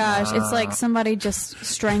 oh my gosh, it's like somebody just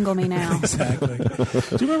strangle me now. Exactly.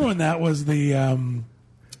 Do you remember when that was the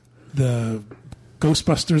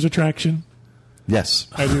Ghostbusters attraction? Yes.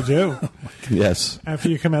 I do too. Yes. After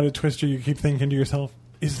you come out of Twister, you keep thinking to yourself,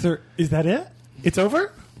 is that it? It's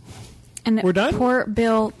over? And We're done? Poor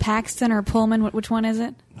Bill Paxton or Pullman, which one is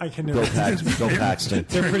it? I can Bill Paxton.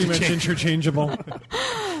 They're pretty much interchangeable.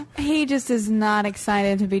 He just is not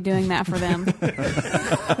excited to be doing that for them.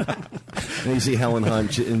 And you see Helen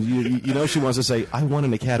Hunt, and you know she wants to say, I won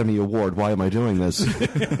an Academy Award. Why am I doing this?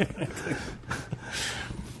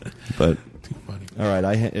 But, Too funny. all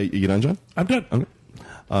right. You done, John? I'm done. Okay.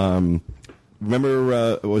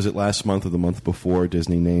 Remember, was it last month or the month before,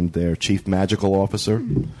 Disney named their chief magical officer,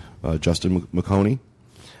 Justin McConey?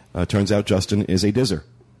 Turns out Justin is a Dizzer.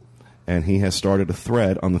 And he has started a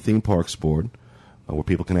thread on the theme parks board where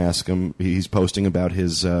people can ask him. He's posting about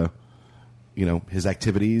his, his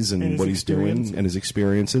activities and what he's doing and his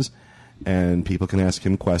experiences. And people can ask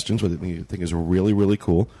him questions, which I think is really, really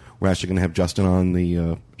cool. We're actually going to have Justin on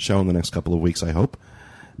the show in the next couple of weeks, I hope.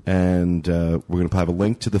 And we're going to have a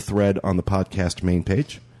link to the thread on the podcast main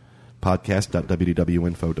page,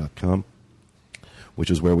 podcast.wdwinfo.com, which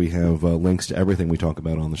is where we have links to everything we talk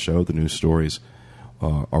about on the show, the news stories,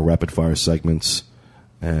 our rapid-fire segments,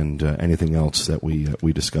 and anything else that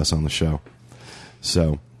we discuss on the show.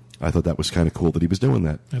 So I thought that was kind of cool that he was doing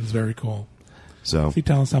that. That is very cool. So Is he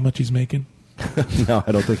telling us how much he's making? No,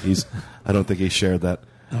 I don't think he's shared that.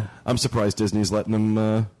 Oh. I'm surprised Disney's letting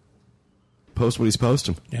him post what he's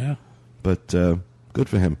posting. Yeah. But good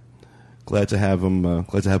for him. Glad to have him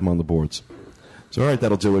on the boards. So all right,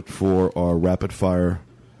 that'll do it for our rapid fire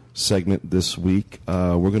segment this week.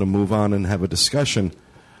 We're going to move on and have a discussion.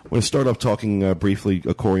 We're going to start off talking briefly,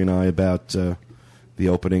 Corey and I, about the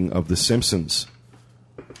opening of The Simpsons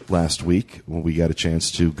last week, when we got a chance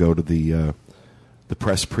to go to the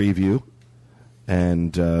press preview,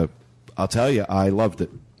 and I'll tell you, I loved it.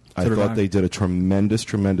 I thought they did a tremendous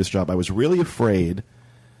job. I was really afraid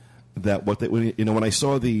that when I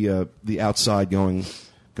saw the outside going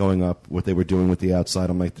up, what they were doing with the outside,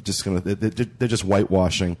 I'm like, they're just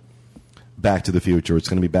whitewashing Back to the Future. It's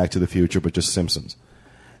going to be Back to the Future, but just Simpsons.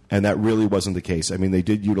 And that really wasn't the case. I mean, they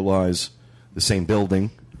did utilize the same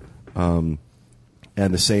building and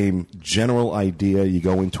the same general idea. You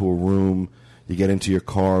go into a room, you get into your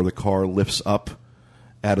car, the car lifts up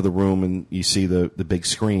out of the room, and you see the big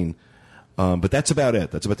screen. But that's about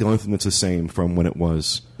it. That's about the only thing that's the same from when it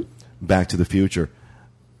was Back to the Future.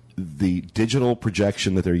 The digital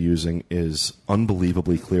projection that they're using is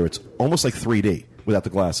unbelievably clear. It's almost like 3D without the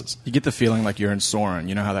glasses. You get the feeling like you're in Soarin'.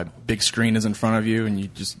 You know how that big screen is in front of you, and you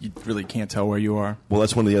really can't tell where you are? Well,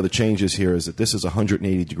 that's one of the other changes here, is that this is a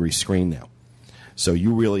 180-degree screen now. So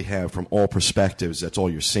you really have, from all perspectives, that's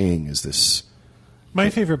all you're seeing is this. My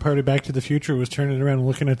favorite part of Back to the Future was turning around and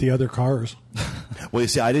looking at the other cars. Well, you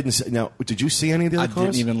see, I didn't see. Now, did you see any of the other cars? I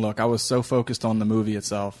didn't even look. I was so focused on the movie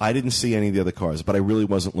itself. I didn't see any of the other cars, but I really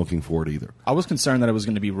wasn't looking for it either. I was concerned that it was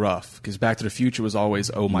going to be rough, because Back to the Future was always,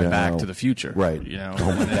 oh, my back to the future. Right. You know?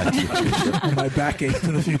 Oh, my back to the future. My back ache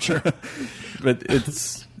to the future. But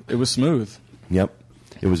it was smooth. Yep.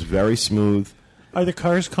 It was very smooth. Are the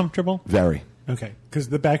cars comfortable? Very. Okay, because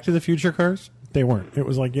the Back to the Future cars, they weren't. It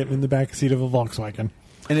was like getting in the back seat of a Volkswagen.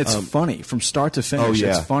 And it's funny from start to finish. Oh,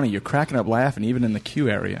 yeah. It's funny. You're cracking up laughing even in the queue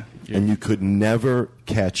area. And you could never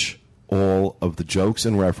catch all of the jokes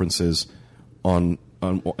and references in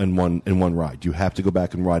one ride. You have to go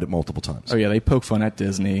back and ride it multiple times. Oh, yeah. They poke fun at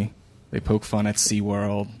Disney. They poke fun at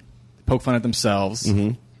SeaWorld. They poke fun at themselves.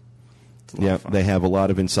 Mm-hmm. Yeah, they have a lot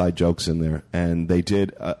of inside jokes in there, and they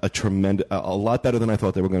did a lot better than I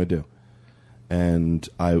thought they were going to do. And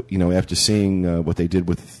after seeing what they did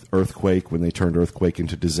with Earthquake when they turned Earthquake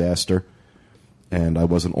into Disaster, and I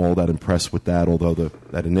wasn't all that impressed with that, although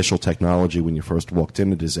that initial technology when you first walked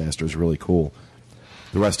into Disaster is really cool.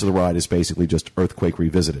 The rest of the ride is basically just Earthquake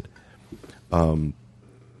revisited.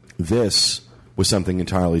 This was something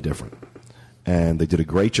entirely different, and they did a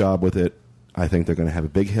great job with it. I think they're going to have a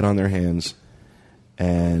big hit on their hands,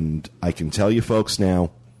 and I can tell you folks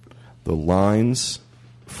now, the lines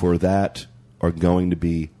for that are going to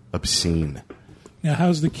be obscene. Now,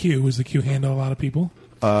 how's the queue? Was the queue handle a lot of people?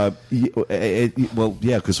 Well,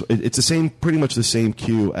 yeah, because it's pretty much the same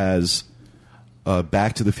queue as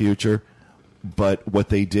Back to the Future, but what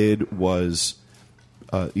they did was,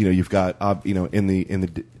 you've got in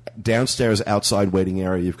the downstairs outside waiting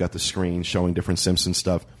area, you've got the screen showing different Simpsons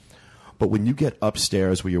stuff. But when you get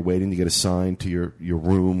upstairs where you're waiting to get assigned to your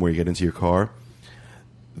room where you get into your car,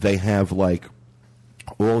 they have like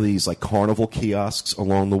all these like carnival kiosks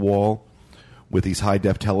along the wall with these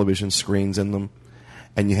high-def television screens in them.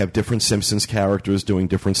 And you have different Simpsons characters doing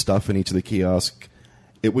different stuff in each of the kiosks.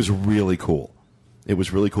 It was really cool. It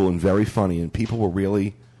was really cool and very funny. And people were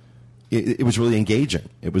really... It was really engaging.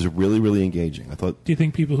 It was really, really engaging. I thought. Do you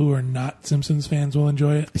think people who are not Simpsons fans will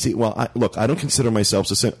enjoy it? See, well, I don't consider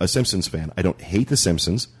myself a Simpsons fan. I don't hate The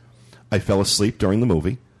Simpsons. I fell asleep during the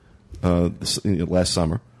movie last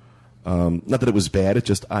summer. Not that it was bad. It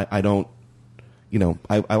just I don't.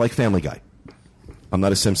 I like Family Guy. I'm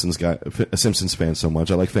not a Simpsons fan so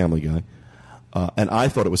much. I like Family Guy, and I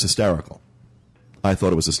thought it was hysterical.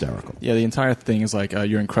 Yeah, the entire thing is like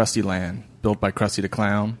you're in Krusty Land, built by Krusty the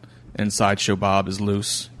Clown. And Sideshow Bob is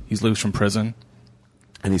loose. He's loose from prison.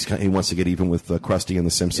 And he wants to get even with Krusty and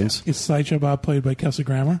the Simpsons. Yeah. Is Sideshow Bob played by Kelsey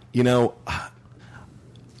Grammer? In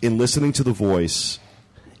listening to the voice,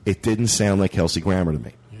 it didn't sound like Kelsey Grammer to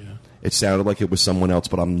me. Yeah. It sounded like it was someone else,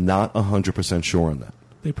 but I'm not 100% sure on that.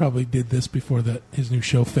 They probably did this before his new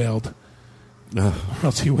show failed. Or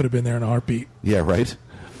else he would have been there in a heartbeat. Yeah, right?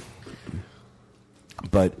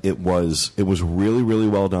 But it was really, really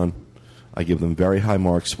well done. I give them very high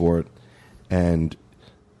marks for it. And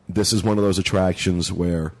this is one of those attractions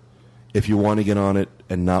where if you want to get on it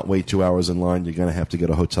and not wait 2 hours in line, you're going to have to get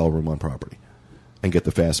a hotel room on property and get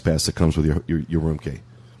the Fast Pass that comes with your room key.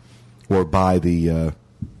 Or buy the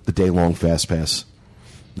day-long Fast Pass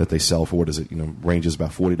that they sell for, ranges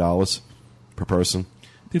about $40 per person.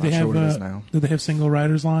 Did they have single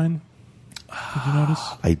riders line? Did you notice?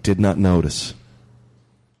 I did not notice.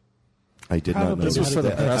 This was for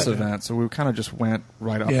the press event, so we kind of just went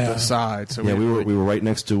right up the side. So we were right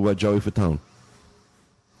next to Joey Fatone.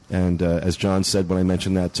 And as John said when I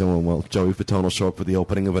mentioned that to him, well, Joey Fatone will show up for the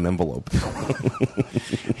opening of an envelope.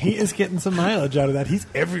 He is getting some mileage out of that. He's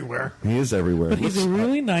everywhere. He is everywhere. But he's a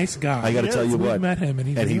really nice guy. I got to tell you what. We've met him,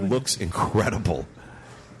 and he looks incredible.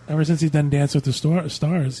 Ever since he's done Dance with the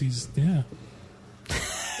Stars, he's, yeah.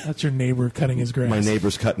 That's your neighbor cutting his grass. My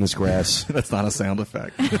neighbor's cutting his grass. That's not a sound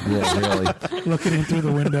effect. Yeah, really. Looking in through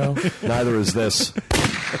the window. Neither is this.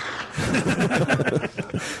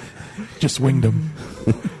 Just winged him.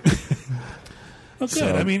 Well, good.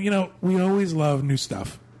 So, I mean, we always love new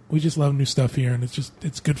stuff. We just love new stuff here, and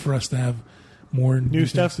it's good for us to have more new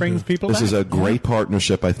stuff. Brings people. This back. Is a great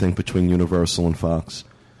partnership, I think, between Universal and Fox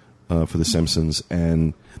for The Simpsons,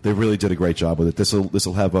 and they really did a great job with it. This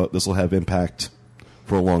will have impact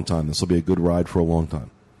for a long time. This will be a good ride for a long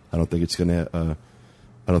time. I don't think it's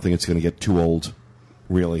gonna get too old,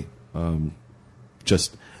 really.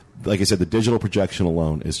 Just like I said, the digital projection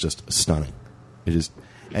alone is just stunning.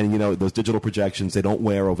 And those digital projections, they don't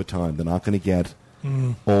wear over time. They're not going to get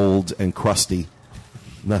old and crusty.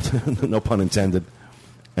 No pun intended.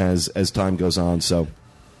 As time goes on, so.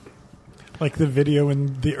 Like the video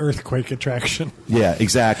in the Earthquake attraction. Yeah,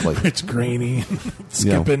 exactly. It's grainy,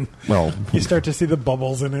 skipping. Well, you start to see the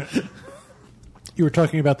bubbles in it. You were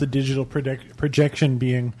talking about the digital projection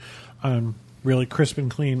being really crisp and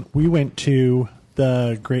clean. We went to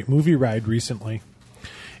the Great Movie Ride recently,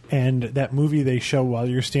 and that movie they show while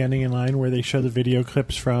you're standing in line, where they show the video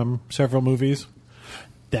clips from several movies,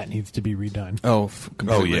 that needs to be redone. Oh,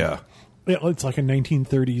 yeah. It's like a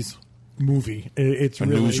 1930s movie. It's A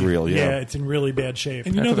really, newsreel, yeah. it's in really bad shape.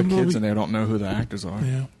 And you Half know of the the kids movie. in there don't know who the actors are.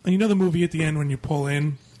 Yeah, and you know the movie at the end when you pull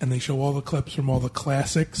in and they show all the clips from all the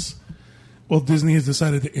classics. Well, Disney has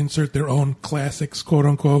decided to insert their own classics, quote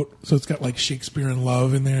unquote. So it's got like Shakespeare in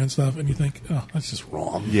Love in there and stuff. And you think, oh, that's just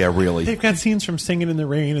wrong. Yeah, really. They've got scenes from Singing in the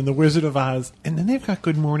Rain and The Wizard of Oz, and then they've got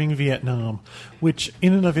Good Morning Vietnam, which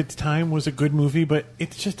in and of its time was a good movie, but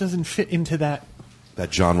it just doesn't fit into that.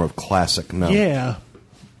 That genre of classic, no. Yeah,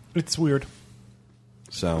 it's weird.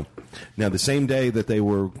 So, now the same day that they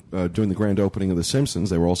were doing the grand opening of The Simpsons,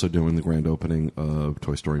 they were also doing the grand opening of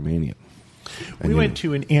Toy Story Mania. And We went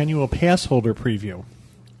to an annual pass holder preview,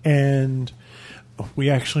 and we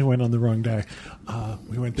actually went on the wrong day.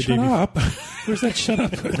 We went the Shut day before. up. Where's that shut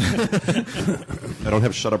up? I don't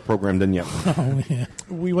have Shut Up programmed in yet. Oh, yeah.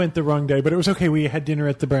 We went the wrong day, but it was okay. We had dinner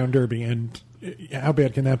at the Brown Derby, and how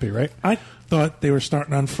bad can that be, right? I thought they were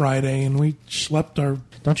starting on Friday, and we schlepped our.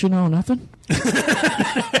 Don't you know nothing?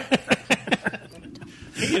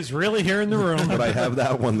 He is really here in the room. But I have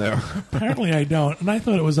that one there. Apparently, I don't. And I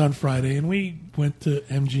thought it was on Friday, and we went to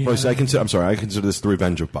MGM. Well, see, I consider this the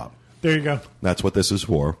revenge of Bob. There you go. That's what this is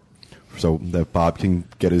for. So that Bob can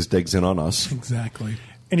get his digs in on us. Exactly.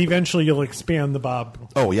 And eventually you'll expand the Bob.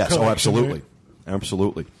 Oh, yes. collection, Oh, absolutely. right?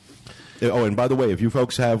 Absolutely. Oh, and by the way, if you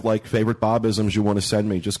folks have like favorite Bobisms you want to send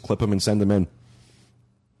me, just clip them and send them in.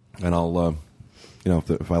 And I'll,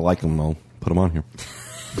 if I like them, I'll put them on here.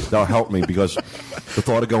 That'll help me because the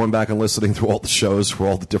thought of going back and listening through all the shows for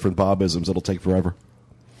all the different Bobisms, it'll take forever.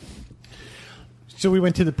 So we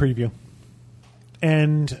went to the preview.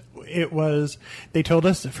 And it was, they told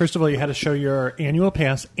us, first of all, you had to show your annual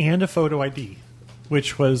pass and a photo ID,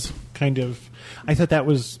 which was kind of, I thought that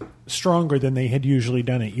was stronger than they had usually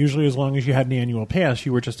done it. Usually, as long as you had an annual pass,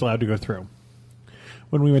 you were just allowed to go through.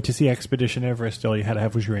 When we went to see Expedition Everest, all you had to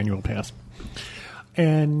have was your annual pass.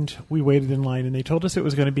 And we waited in line, and they told us it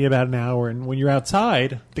was going to be about an hour. And when you're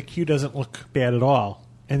outside, the queue doesn't look bad at all.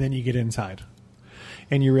 And then you get inside.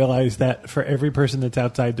 And you realize that for every person that's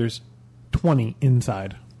outside, there's 20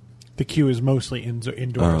 inside. The queue is mostly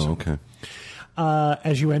indoors. Oh, okay.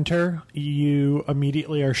 As you enter, you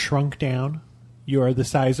immediately are shrunk down. You are the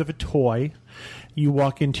size of a toy. You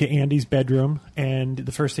walk into Andy's bedroom, and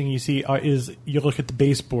the first thing you see is you look at the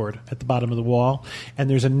baseboard at the bottom of the wall, and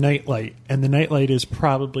there's a nightlight. And the nightlight is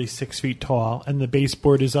probably 6 feet tall, and the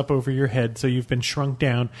baseboard is up over your head, so you've been shrunk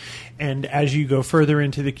down. And as you go further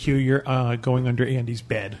into the queue, you're going under Andy's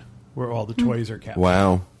bed, where all the toys are kept.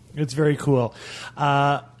 Wow. It's very cool.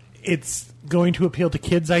 It's going to appeal to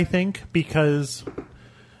kids, I think, because,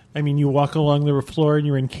 I mean, you walk along the floor and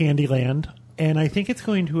you're in Candyland. And I think it's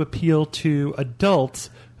going to appeal to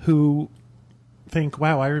adults who think,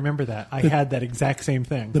 wow, I remember that. I had that exact same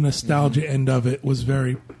thing. The nostalgia end of it was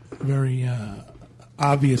very, very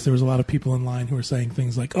obvious. There was a lot of people in line who were saying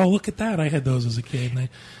things like, oh, look at that. I had those as a kid.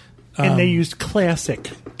 And they used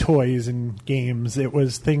classic toys and games. It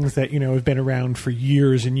was things that, have been around for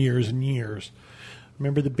years and years and years.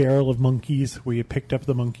 Remember the barrel of monkeys where you picked up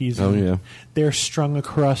the monkeys? Oh, and yeah. They're strung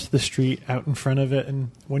across the street out in front of it. And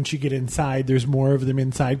once you get inside, there's more of them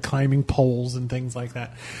inside climbing poles and things like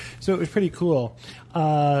that. So it was pretty cool.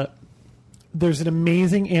 There's an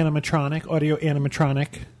amazing audio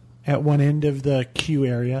animatronic at one end of the queue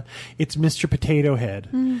area. It's Mr. Potato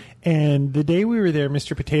Head. And the day we were there,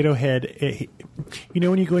 Mr. Potato Head,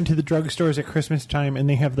 when you go into the drugstores at Christmas time and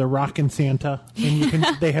they have the Rockin' Santa and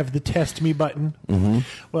they have the Test Me button? Mm-hmm.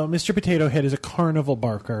 Well, Mr. Potato Head is a carnival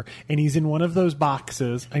barker, and he's in one of those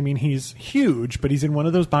boxes. I mean, he's huge, but he's in one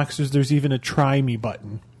of those boxes. There's even a Try Me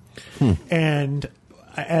button. And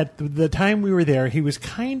at the time we were there, he was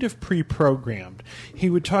kind of pre-programmed. He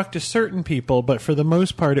would talk to certain people, but for the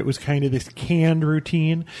most part, it was kind of this canned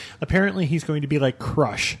routine. Apparently, he's going to be like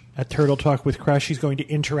Crush. At Turtle Talk with Crush, he's going to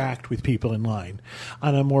interact with people in line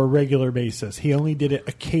on a more regular basis. He only did it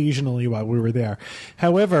occasionally while we were there.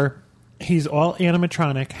 However, he's all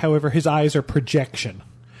animatronic. However, his eyes are projection.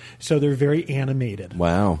 So they're very animated.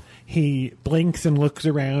 Wow. He blinks and looks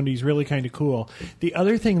around. He's really kind of cool. The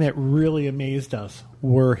other thing that really amazed us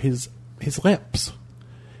were his lips.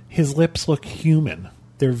 His lips look human.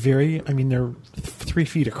 They're they're 3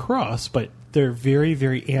 feet across, but they're very,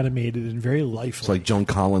 very animated and very lifelike. It's like Joan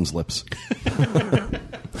Collins' lips.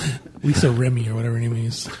 Lisa Remy or whatever her name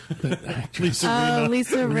is. Lisa Oh, Rinna.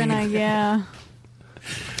 Lisa Rinna, yeah.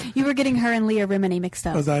 You were getting her and Leah Remini mixed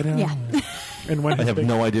up. Was I now? Yeah. And one I have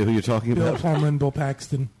no idea who you're talking Bill about. Plummer and Bill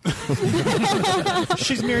Paxton.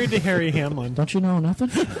 She's married to Harry Hamlin. Don't you know nothing?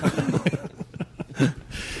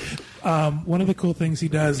 One of the cool things he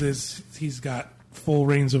does is he's got full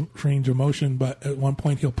range of motion, but at one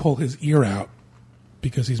point he'll pull his ear out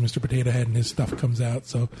because he's Mr. Potato Head and his stuff comes out.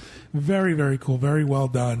 So very, very cool. Very well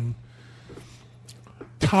done.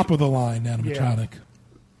 Top of the line animatronic.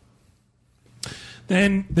 Yeah.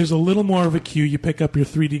 Then there's a little more of a queue. You pick up your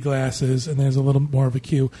 3D glasses, and there's a little more of a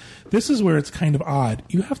queue. This is where it's kind of odd.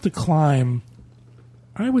 You have to climb,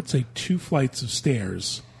 I would say, 2 flights of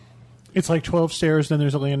stairs. It's like 12 stairs, then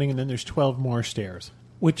there's a landing, and then there's 12 more stairs.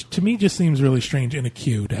 Which to me just seems really strange in a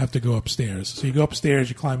queue to have to go upstairs. So you go upstairs,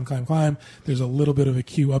 you climb. There's a little bit of a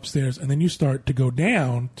queue upstairs, and then you start to go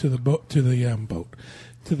down to the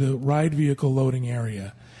to the ride vehicle loading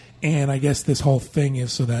area. And I guess this whole thing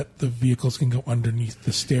is so that the vehicles can go underneath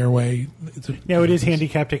the stairway. It is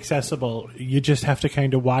handicapped accessible. You just have to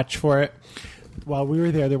kind of watch for it. While we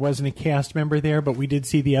were there wasn't a cast member there, but we did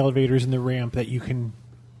see the elevators and the ramp that you can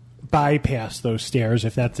bypass those stairs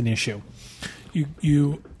if that's an issue.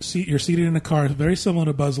 You're seated in a car very similar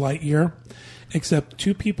to Buzz Lightyear, except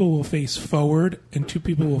 2 people will face forward and 2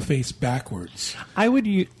 people will face backwards. I would,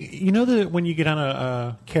 when you get on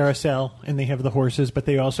a carousel and they have the horses, but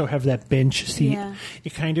they also have that bench seat. Yeah.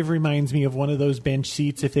 It kind of reminds me of one of those bench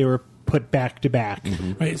seats if they were put back to back.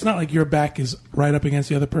 Mm-hmm. Right, it's not like your back is right up against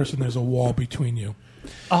the other person. There's a wall between you.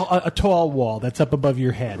 A tall wall that's up above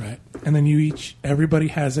your head. Right, and then everybody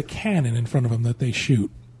has a cannon in front of them that they shoot.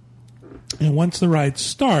 And once the ride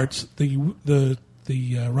starts, the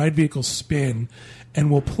ride vehicles spin and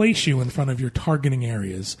will place you in front of your targeting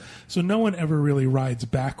areas. So no one ever really rides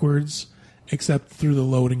backwards except through the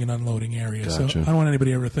loading and unloading area. Gotcha. So I don't want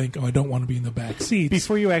anybody to ever think, I don't want to be in the back seats.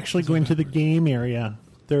 Before you actually go into the game area,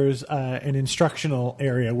 there's an instructional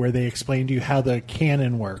area where they explain to you how the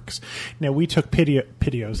cannon works. Now, we took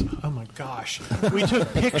videos. Oh, my gosh. We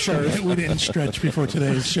took pictures. We didn't stretch before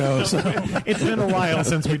today's show. So. It's been a while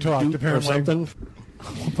since we talked, apparently. Something.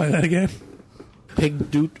 We'll play that again. Pig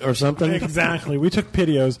doot or something. Exactly. We took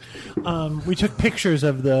videos. We took pictures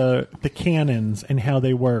of the cannons and how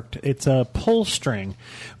they worked. It's a pull string,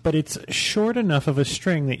 but it's short enough of a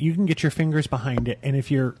string that you can get your fingers behind it, and if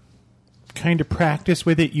you're kind of practice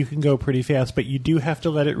with it, you can go pretty fast, but you do have to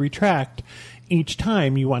let it retract each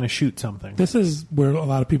time you want to shoot something. This is where a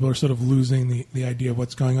lot of people are sort of losing the idea of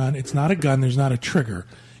what's going on. It's not a gun. There's not a trigger.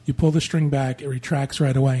 You pull the string back, it retracts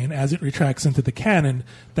right away, and as it retracts into the cannon,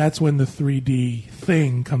 that's when the 3D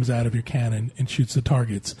thing comes out of your cannon and shoots the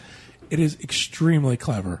targets. It is extremely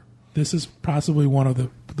clever. This is possibly one of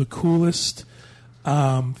the coolest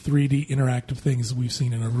 3D interactive things we've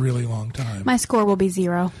seen in a really long time. My score will be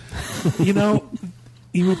 0.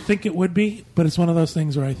 You would think it would be, but it's one of those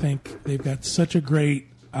things where I think they've got such a great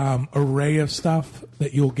array of stuff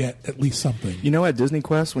that you'll get at least something. At Disney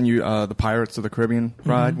Quest, when you the Pirates of the Caribbean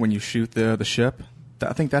ride, when you shoot the ship,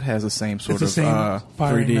 I think that has the same sort of same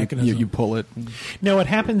 3D. Mechanism. You pull it. No, what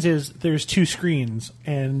happens is there's 2 screens,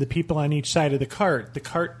 and the people on each side of the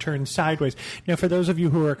cart turns sideways. Now, for those of you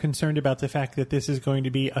who are concerned about the fact that this is going to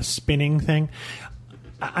be a spinning thing,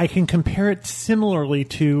 I can compare it similarly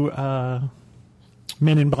to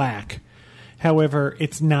Men in Black. However,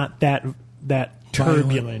 it's not that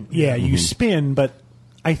turbulent. Yeah, you spin, but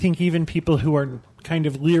I think even people who are kind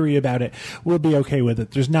of leery about it will be okay with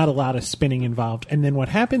it. There's not a lot of spinning involved. And then what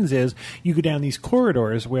happens is you go down these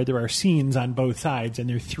corridors where there are scenes on both sides, and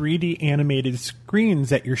they're 3D animated screens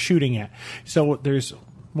that you're shooting at. So there's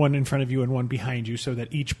one in front of you and one behind you, so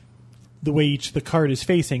that the way the cart is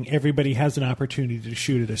facing, everybody has an opportunity to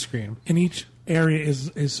shoot at a screen. And each area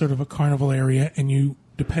is sort of a carnival area, and you,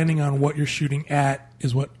 depending on what you're shooting at,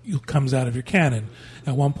 is what comes out of your cannon.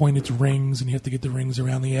 At one point, it's rings, and you have to get the rings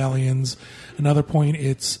around the aliens. Another point,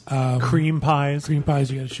 it's cream pies. Cream pies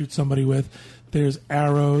you got to shoot somebody with. There's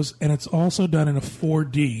arrows, and it's also done in a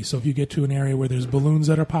 4D. So if you get to an area where there's balloons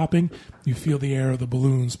that are popping, you feel the air of the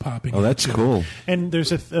balloons popping. Oh, that's cool. And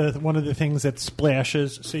there's one of the things that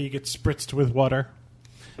splashes, so you get spritzed with water.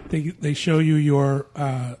 They show you your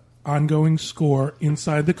ongoing score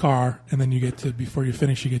inside the car, and then before you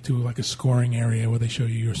finish, you get to like a scoring area where they show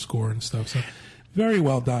you your score and stuff. So very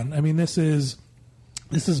well done. I mean, this is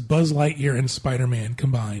Buzz Lightyear and Spider-Man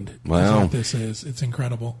combined. Wow. That's what this is. It's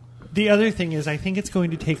incredible. The other thing is, I think it's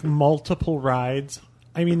going to take multiple rides.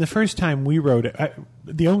 I mean, the first time we rode it,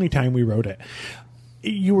 the only time we rode it,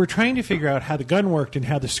 you were trying to figure out how the gun worked and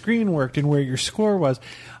how the screen worked and where your score was.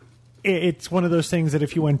 It's one of those things that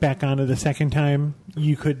if you went back on it a second time,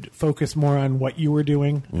 you could focus more on what you were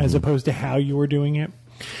doing as opposed to how you were doing it.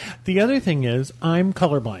 The other thing is, I'm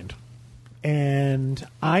colorblind, and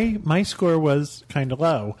my score was kind of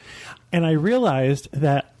low, and I realized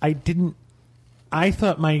that I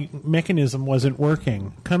thought my mechanism wasn't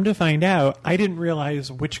working. Come to find out, I didn't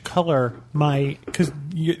realize which color because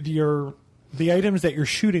the items that you're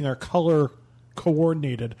shooting are color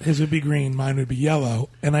coordinated. His would be green, mine would be yellow.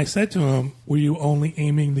 And I said to him, were you only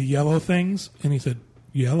aiming the yellow things? And he said,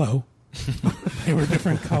 yellow. They were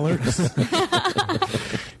different colors.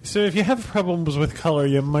 So if you have problems with color,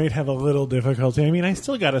 you might have a little difficulty. I mean, I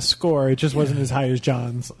still got a score. It just wasn't as high as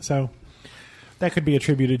John's. So that could be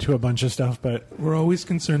attributed to a bunch of stuff. But we're always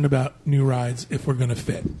concerned about new rides if we're going to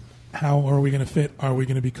fit. How are we going to fit? Are we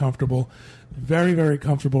going to be comfortable? Very, very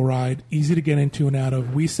comfortable ride. Easy to get into and out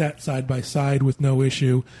of. We sat side by side with no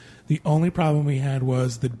issue. The only problem we had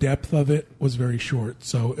was the depth of it was very short.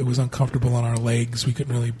 So it was uncomfortable on our legs. We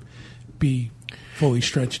couldn't really be fully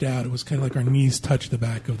stretched out. It was kind of like our knees touched the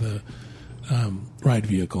back of the ride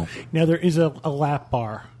vehicle. Now there is a lap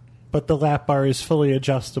bar, but the lap bar is fully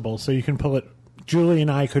adjustable, so you can pull it. Julie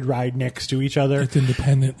and I could ride next to each other. It's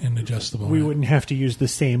independent and adjustable. We wouldn't have to use the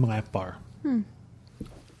same lap bar. And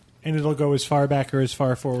it'll go as far back or as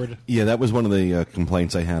far forward. Yeah, that was one of the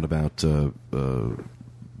complaints I had about The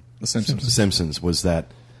Simpsons was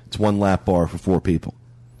that it's one lap bar for 4 people.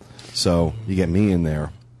 So you get me in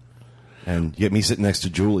there, and you get me sitting next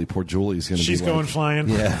to Julie. Poor Julie's going to be She's going flying.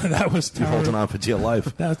 Yeah, That was you're holding on for dear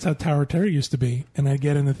life. That's how Tower Terror used to be. And I'd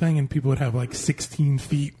get in the thing, and people would have like 16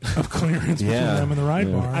 feet of clearance between them and the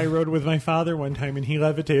ride bar. I rode with my father one time, and he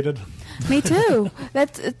levitated. Me too.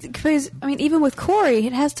 That's because I mean, even with Corey,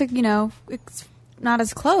 it has to, it's not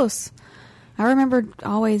as close. I remember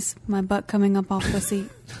always my butt coming up off the seat.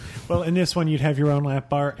 Well, in this one, you'd have your own lap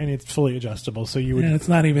bar, and it's fully adjustable, so you would. Yeah, it's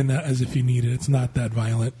not even that as if you need it. It's not that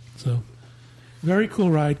violent. So, very cool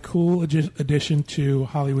ride. Cool addition to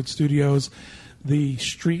Hollywood Studios. The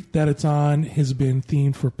street that it's on has been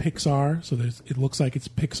themed for Pixar, so it looks like it's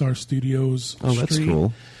Pixar Studios. Oh, that's street.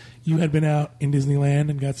 cool. You had been out in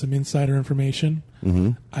Disneyland and got some insider information.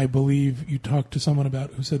 Mm-hmm. I believe you talked to someone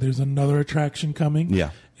who said there's another attraction coming.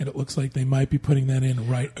 Yeah. And it looks like they might be putting that in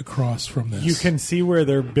right across from this. You can see where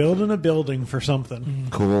they're building a building for something.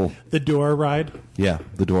 Cool. The door ride. Yeah,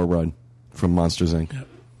 the door ride from Monsters, Inc. Yep.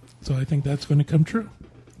 So I think that's going to come true.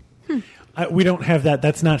 We don't have that.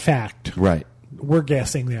 That's not fact. Right. We're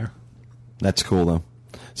guessing there. That's cool, though.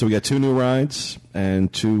 So we got 2 new rides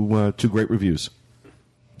and two great reviews.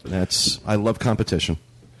 I love competition.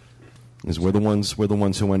 We're the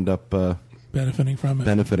ones who end up Benefiting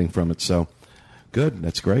from it. So good.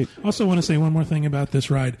 That's great. Also, want to say one more thing about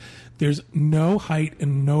this ride. There's no height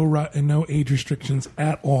and no age restrictions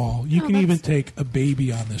at all. You can even take a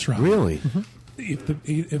baby on this ride. Really? Mm-hmm.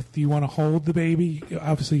 If you want to hold the baby,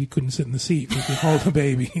 obviously you couldn't sit in the seat. You can hold the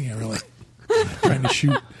baby. Yeah, really. Trying to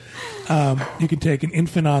shoot. You can take an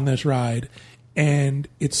infant on this ride, and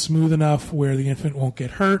it's smooth enough where the infant won't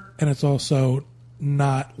get hurt, and it's also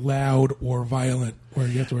not loud or violent where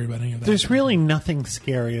you have to worry about any of that. There's really nothing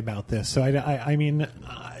scary about this. So, I mean,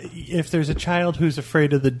 if there's a child who's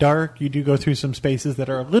afraid of the dark, you do go through some spaces that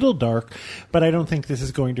are a little dark, but I don't think this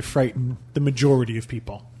is going to frighten the majority of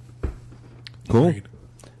people. Cool. Agreed.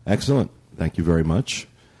 Excellent. Thank you very much.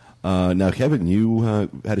 Now, Kevin, you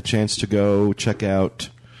had a chance to go check out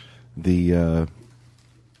the...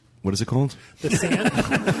 what is it called? The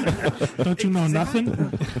sand? Don't you know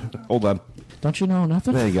nothing? Hold on. Don't you know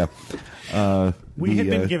nothing? There you go. We had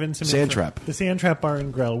been given some Sand Trap. The Sand Trap Bar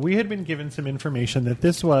and Grill. We had been given some information that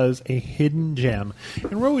this was a hidden gem,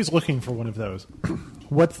 and we're always looking for one of those.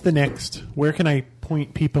 What's the next? Where can I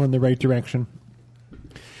point people in the right direction?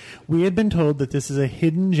 We had been told that this is a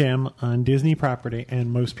hidden gem on Disney property,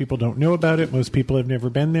 and most people don't know about it. Most people have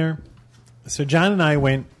never been there. So John and I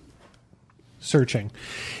went searching.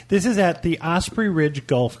 This is at the Osprey Ridge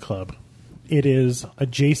Golf Club. It is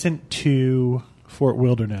adjacent to Fort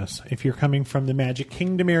Wilderness. If you're coming from the Magic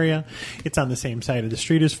Kingdom area, it's on the same side of the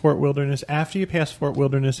street as Fort Wilderness. After you pass Fort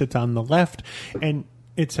Wilderness, it's on the left, and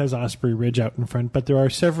it says Osprey Ridge out in front, but there are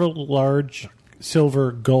several large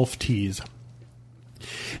silver golf tees.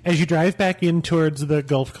 As you drive back in towards the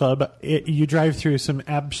golf club, you drive through some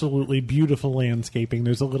absolutely beautiful landscaping.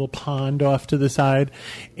 There's a little pond off to the side.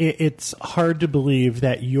 It's hard to believe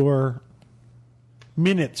that you're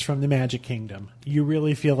minutes from the Magic Kingdom. You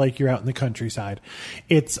really feel like you're out in the countryside.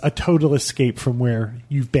 It's a total escape from where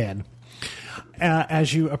you've been.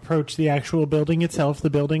 As you approach the actual building itself, the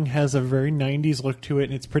building has a very 90s look to it,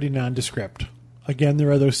 and it's pretty nondescript. Again, there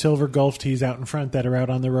are those silver golf tees out in front that are out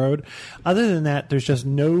on the road. Other than that, there's just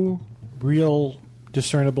no real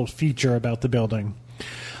discernible feature about the building.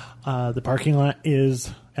 The parking lot is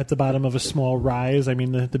at the bottom of a small rise. I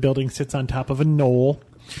mean, the building sits on top of a knoll.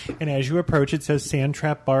 And as you approach, it says Sand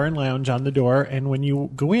Trap Bar and Lounge on the door. And when you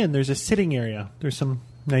go in, there's a sitting area. There's some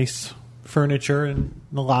nice furniture in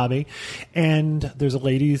the lobby. And there's a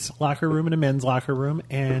ladies' locker room and a men's locker room.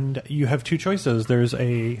 And you have 2 choices. There's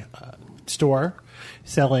a store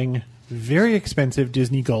selling very expensive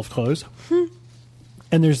Disney golf clothes.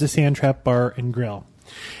 And there's the Sand Trap Bar and Grill.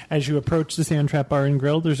 As you approach the Sand Trap Bar and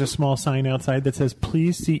Grill, there's a small sign outside that says,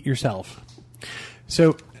 "Please seat yourself."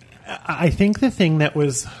 So I think the thing that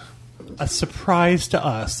was a surprise to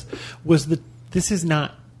us was that this is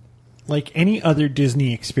not like any other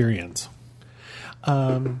Disney experience.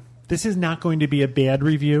 This is not going to be a bad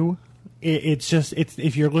review. It's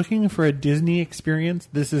if you're looking for a Disney experience,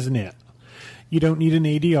 this isn't it. You don't need an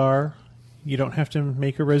ADR. You don't have to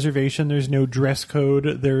make a reservation. There's no dress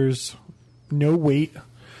code. There's no wait.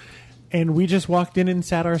 And we just walked in and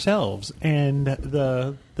sat ourselves. And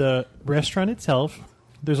the restaurant itself,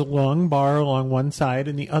 there's a long bar along one side,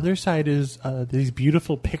 and the other side is these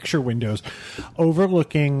beautiful picture windows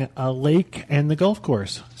overlooking a lake and the golf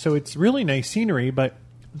course. So it's really nice scenery, but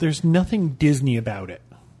there's nothing Disney about it.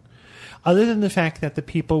 Other than the fact that the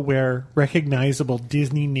people wear recognizable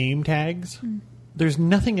Disney name tags, there's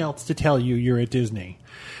nothing else to tell you you're at Disney.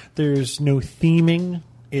 There's no theming.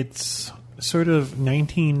 It's sort of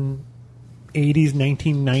 1980s,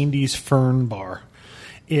 1990s fern bar.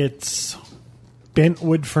 It's bent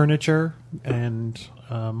wood furniture and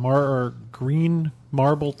green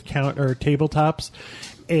marble tabletops.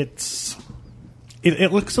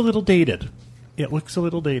 It looks a little dated.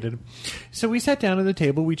 So we sat down at the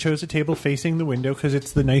table. We chose a table facing the window because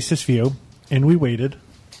it's the nicest view. And we waited.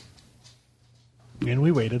 And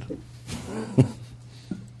we waited.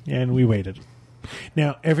 And we waited.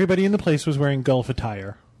 Now, everybody in the place was wearing golf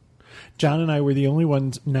attire. John and I were the only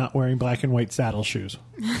ones not wearing black and white saddle shoes.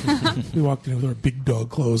 We walked in with our big dog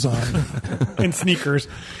clothes on. And sneakers.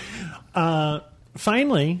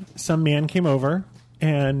 Finally, some man came over.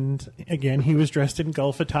 And again, he was dressed in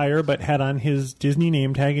golf attire, but had on his Disney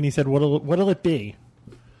name tag. And he said, what'll it be?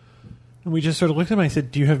 And we just sort of looked at him. I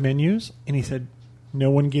said, "Do you have menus?" And he said,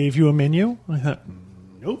 "No one gave you a menu?" I thought,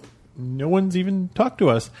 nope. No one's even talked to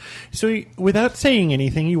us. So he, without saying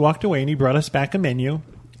anything, he walked away and he brought us back a menu.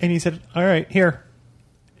 And he said, "All right, here."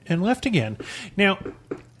 And left again. Now,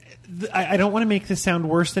 I don't want to make this sound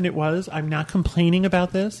worse than it was. I'm not complaining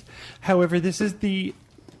about this. However, this is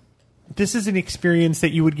an experience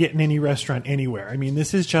that you would get in any restaurant anywhere. I mean,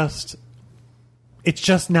 it's just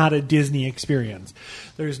not a Disney experience.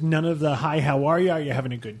 There's none of the, "Hi, how are you? Are you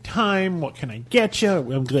having a good time? What can I get you?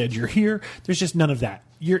 I'm glad you're here." There's just none of that.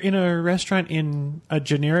 You're in a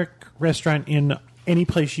generic restaurant in any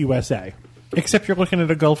place USA, except you're looking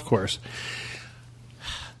at a golf course.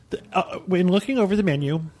 When looking over the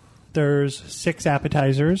menu, there's 6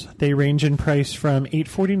 appetizers. They range in price from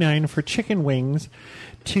 $8.49 for chicken wings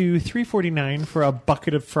to $3.49 for a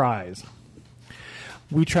bucket of fries.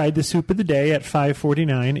 We tried the soup of the day at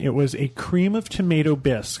 $5.49. It was a cream of tomato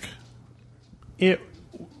bisque. It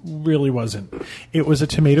really wasn't. It was a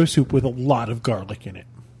tomato soup with a lot of garlic in it.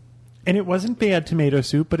 And it wasn't bad tomato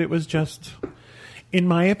soup, but it was just, in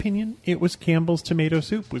my opinion, it was Campbell's tomato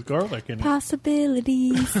soup with garlic in it.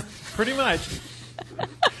 Possibilities. Pretty much.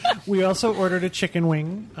 We also ordered a chicken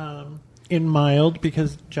wing in mild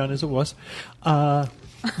because John is a wuss. Right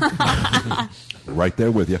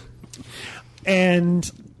there with you.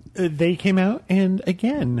 And they came out, and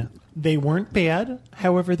again, they weren't bad.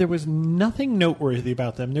 However, there was nothing noteworthy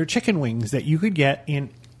about them. They're chicken wings that you could get in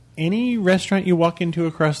any restaurant you walk into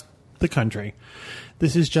across the country.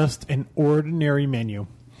 This is just an ordinary menu.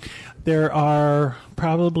 There are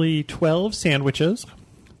probably 12 sandwiches.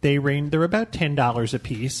 They're about $10 a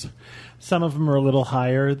piece. Some of them are a little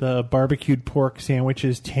higher. The barbecued pork sandwich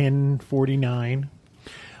is $10.49.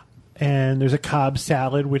 And there's a Cobb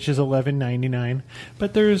salad, which is $11.99.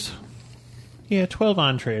 But there's, 12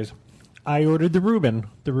 entrees. I ordered the Reuben.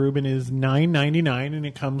 The Reuben is $9.99, and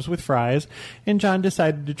it comes with fries. And John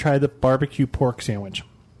decided to try the barbecue pork sandwich.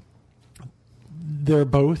 They're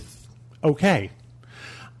both okay.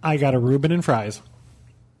 I got a Reuben and fries.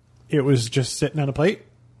 It was just sitting on a plate.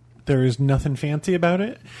 There is nothing fancy about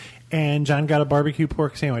it. And John got a barbecue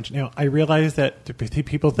pork sandwich. Now, I realize that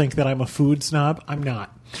people think that I'm a food snob. I'm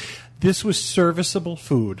not. This was serviceable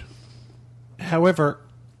food. However,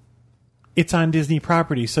 it's on Disney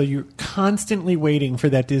property, so you're constantly waiting for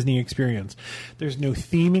that Disney experience. There's no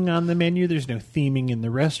theming on the menu. There's no theming in the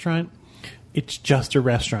restaurant. It's just a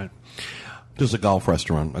restaurant. Just a golf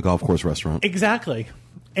course restaurant. Exactly.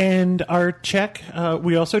 And our check,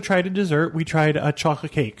 we also tried a dessert. We tried a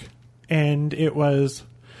chocolate cake. And it was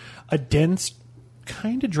a dense,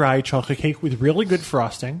 kind of dry chocolate cake with really good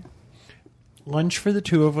frosting. Lunch for the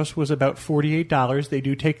two of us was about $48. They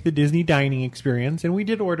do take the Disney dining experience, and we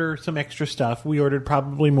did order some extra stuff. We ordered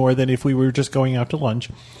probably more than if we were just going out to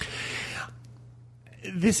lunch.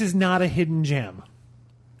 This is not a hidden gem.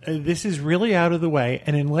 This is really out of the way,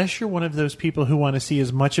 and unless you're one of those people who want to see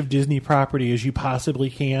as much of Disney property as you possibly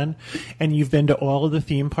can, and you've been to all of the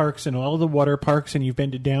theme parks and all of the water parks, and you've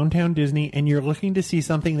been to downtown Disney, and you're looking to see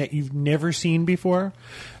something that you've never seen before,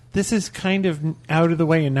 this is kind of out of the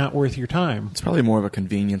way and not worth your time. It's probably more of a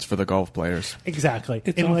convenience for the golf players. Exactly.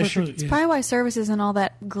 It's probably why service isn't all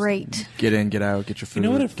that great. Get in, get out, get your food. You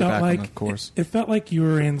know what it get felt back like? on the course. It felt like you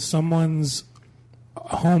were in someone's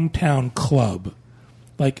hometown club.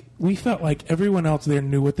 Like, we felt like everyone else there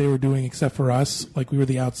knew what they were doing except for us. Like, we were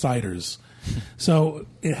the outsiders. So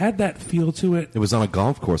it had that feel to it. It was on a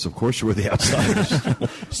golf course. Of course you were the outsiders.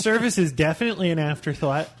 Service is definitely an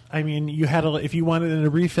afterthought. I mean, you had if you wanted a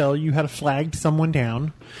refill, you had flagged someone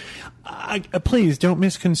down. Please don't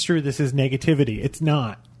misconstrue this as negativity. It's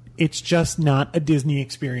not. It's just not a Disney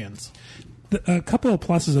experience. A couple of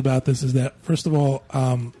pluses about this is that, first of all,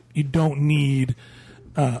 you don't need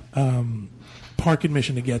park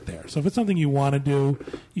admission to get there. So if it's something you want to do,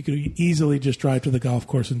 you could easily just drive to the golf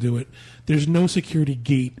course and do it. There's no security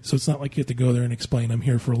gate, so it's not like you have to go there and explain I'm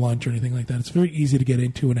here for lunch or anything like that. It's very easy to get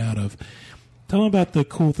into and out of. Tell them about the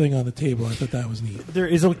cool thing on the table. I thought that was neat. There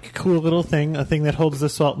is a cool little thing, a thing that holds the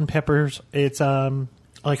salt and peppers. It's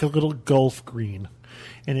like a little golf green.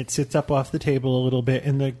 And it sits up off the table a little bit,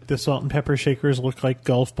 and the salt and pepper shakers look like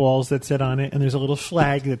golf balls that sit on it, and there's a little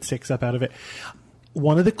flag that sticks up out of it.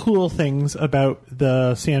 One of the cool things about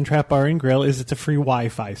the Sand Trap Bar and Grill is it's a free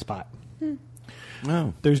Wi-Fi spot.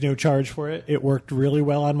 Oh. There's no charge for it. It worked really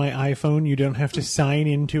well on my iPhone. You don't have to sign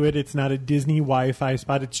into it. It's not a Disney Wi-Fi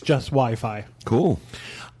spot. It's just Wi-Fi. Cool.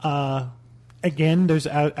 Again, there's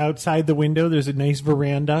outside the window, there's a nice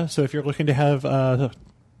veranda. So if you're looking to have a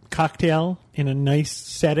cocktail in a nice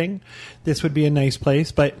setting, this would be a nice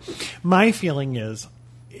place. But my feeling is,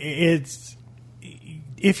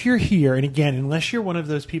 if you're here, and again, unless you're one of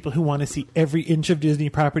those people who want to see every inch of Disney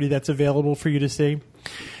property that's available for you to see,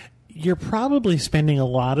 you're probably spending a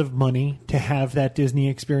lot of money to have that Disney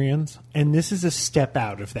experience, and this is a step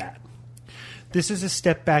out of that. This is a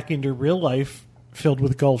step back into real life filled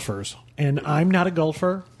with golfers. And I'm not a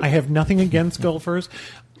golfer. I have nothing against golfers.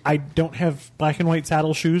 I don't have black and white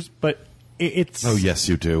saddle shoes, but it's... Oh, yes,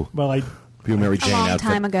 you do. Well, You Mary Jane A long outfit.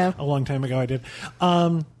 time ago. a long time ago I did.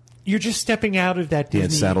 You're just stepping out of that He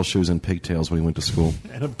Disney... had saddle shoes and pigtails when he went to school.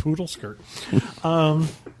 And a poodle skirt.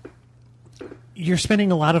 You're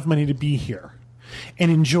spending a lot of money to be here and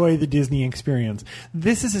enjoy the Disney experience.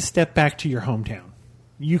 This is a step back to your hometown.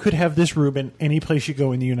 You could have this Reuben any place you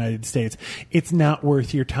go in the United States. It's not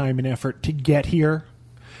worth your time and effort to get here.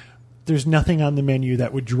 There's nothing on the menu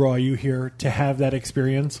that would draw you here to have that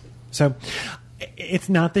experience. So it's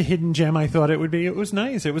not the hidden gem I thought it would be. It was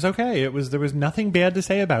nice. It was okay. There was nothing bad to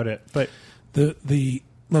say about it. But The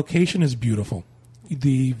location is beautiful.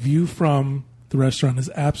 The view from the restaurant is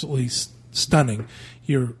absolutely stunning.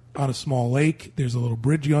 You're on a small lake. There's a little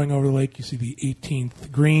bridge going over the lake. You see the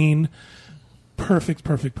 18th green.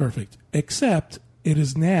 Perfect. Except it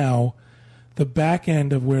is now the back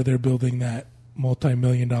end of where they're building that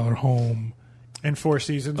multi-million-dollar home and Four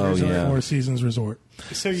Seasons Oh, Resort. yeah. Four Seasons Resort.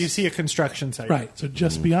 So you see a construction site. Right. So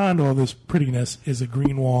just beyond all this prettiness is a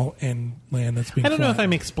green wall and land that's being I don't know if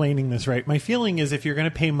flattened. I'm explaining this right. My feeling is if you're going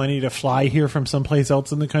to pay money to fly here from someplace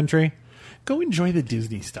else in the country, go enjoy the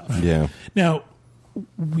Disney stuff. Yeah. Now,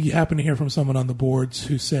 we happen to hear from someone on the boards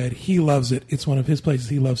who said he loves it. It's one of his places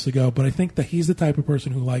he loves to go. But I think that he's the type of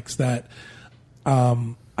person who likes that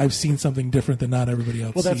I've seen something different than not everybody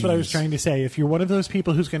else Well, that's sees. what I was trying to say. If you're one of those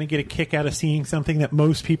people who's going to get a kick out of seeing something that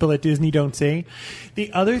most people at Disney don't see,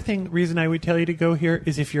 the other reason I would tell you to go here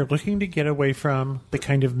is if you're looking to get away from the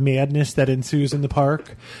kind of madness that ensues in the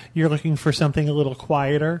park, you're looking for something a little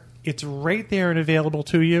quieter, it's right there and available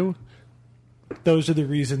to you. Those are the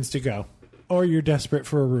reasons to go. Or you're desperate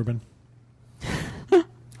for a Reuben.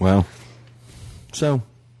 Well, so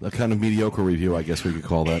a kind of mediocre review, I guess we could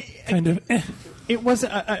call that. Kind of. It was,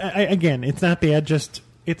 again, it's not bad, just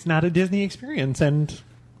it's not a Disney experience, and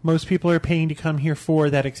most people are paying to come here for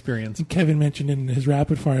that experience. Kevin mentioned in his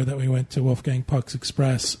rapid fire that we went to Wolfgang Puck's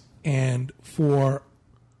Express, and for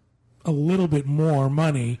a little bit more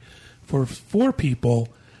money, for 4 people,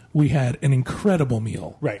 we had an incredible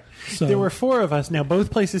meal. Right. So, There were 4 of us. Now,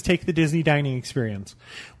 both places take the Disney dining experience.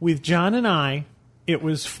 With John and I, it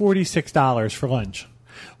was $46 for lunch.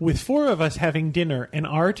 With 4 of us having dinner, and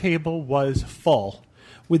our table was full.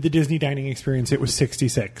 With the Disney dining experience, it was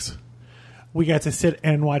 $66. We got to sit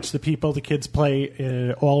and watch the kids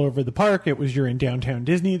play all over the park. You're in downtown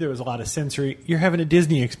Disney. There was a lot of sensory. You're having a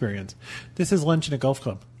Disney experience. This is lunch in a golf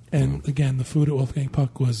club. and again, the food at Wolfgang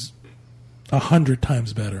Puck was 100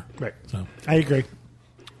 times better. Right. So I agree.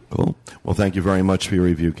 Cool. Well, thank you very much for your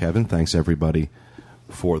review, Kevin. Thanks, everybody,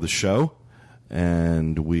 for the show.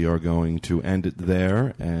 And we are going to end it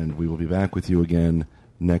there, and we will be back with you again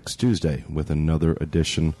next Tuesday with another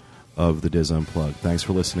edition of the DIS Unplugged. Thanks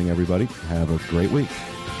for listening, everybody. Have a great week.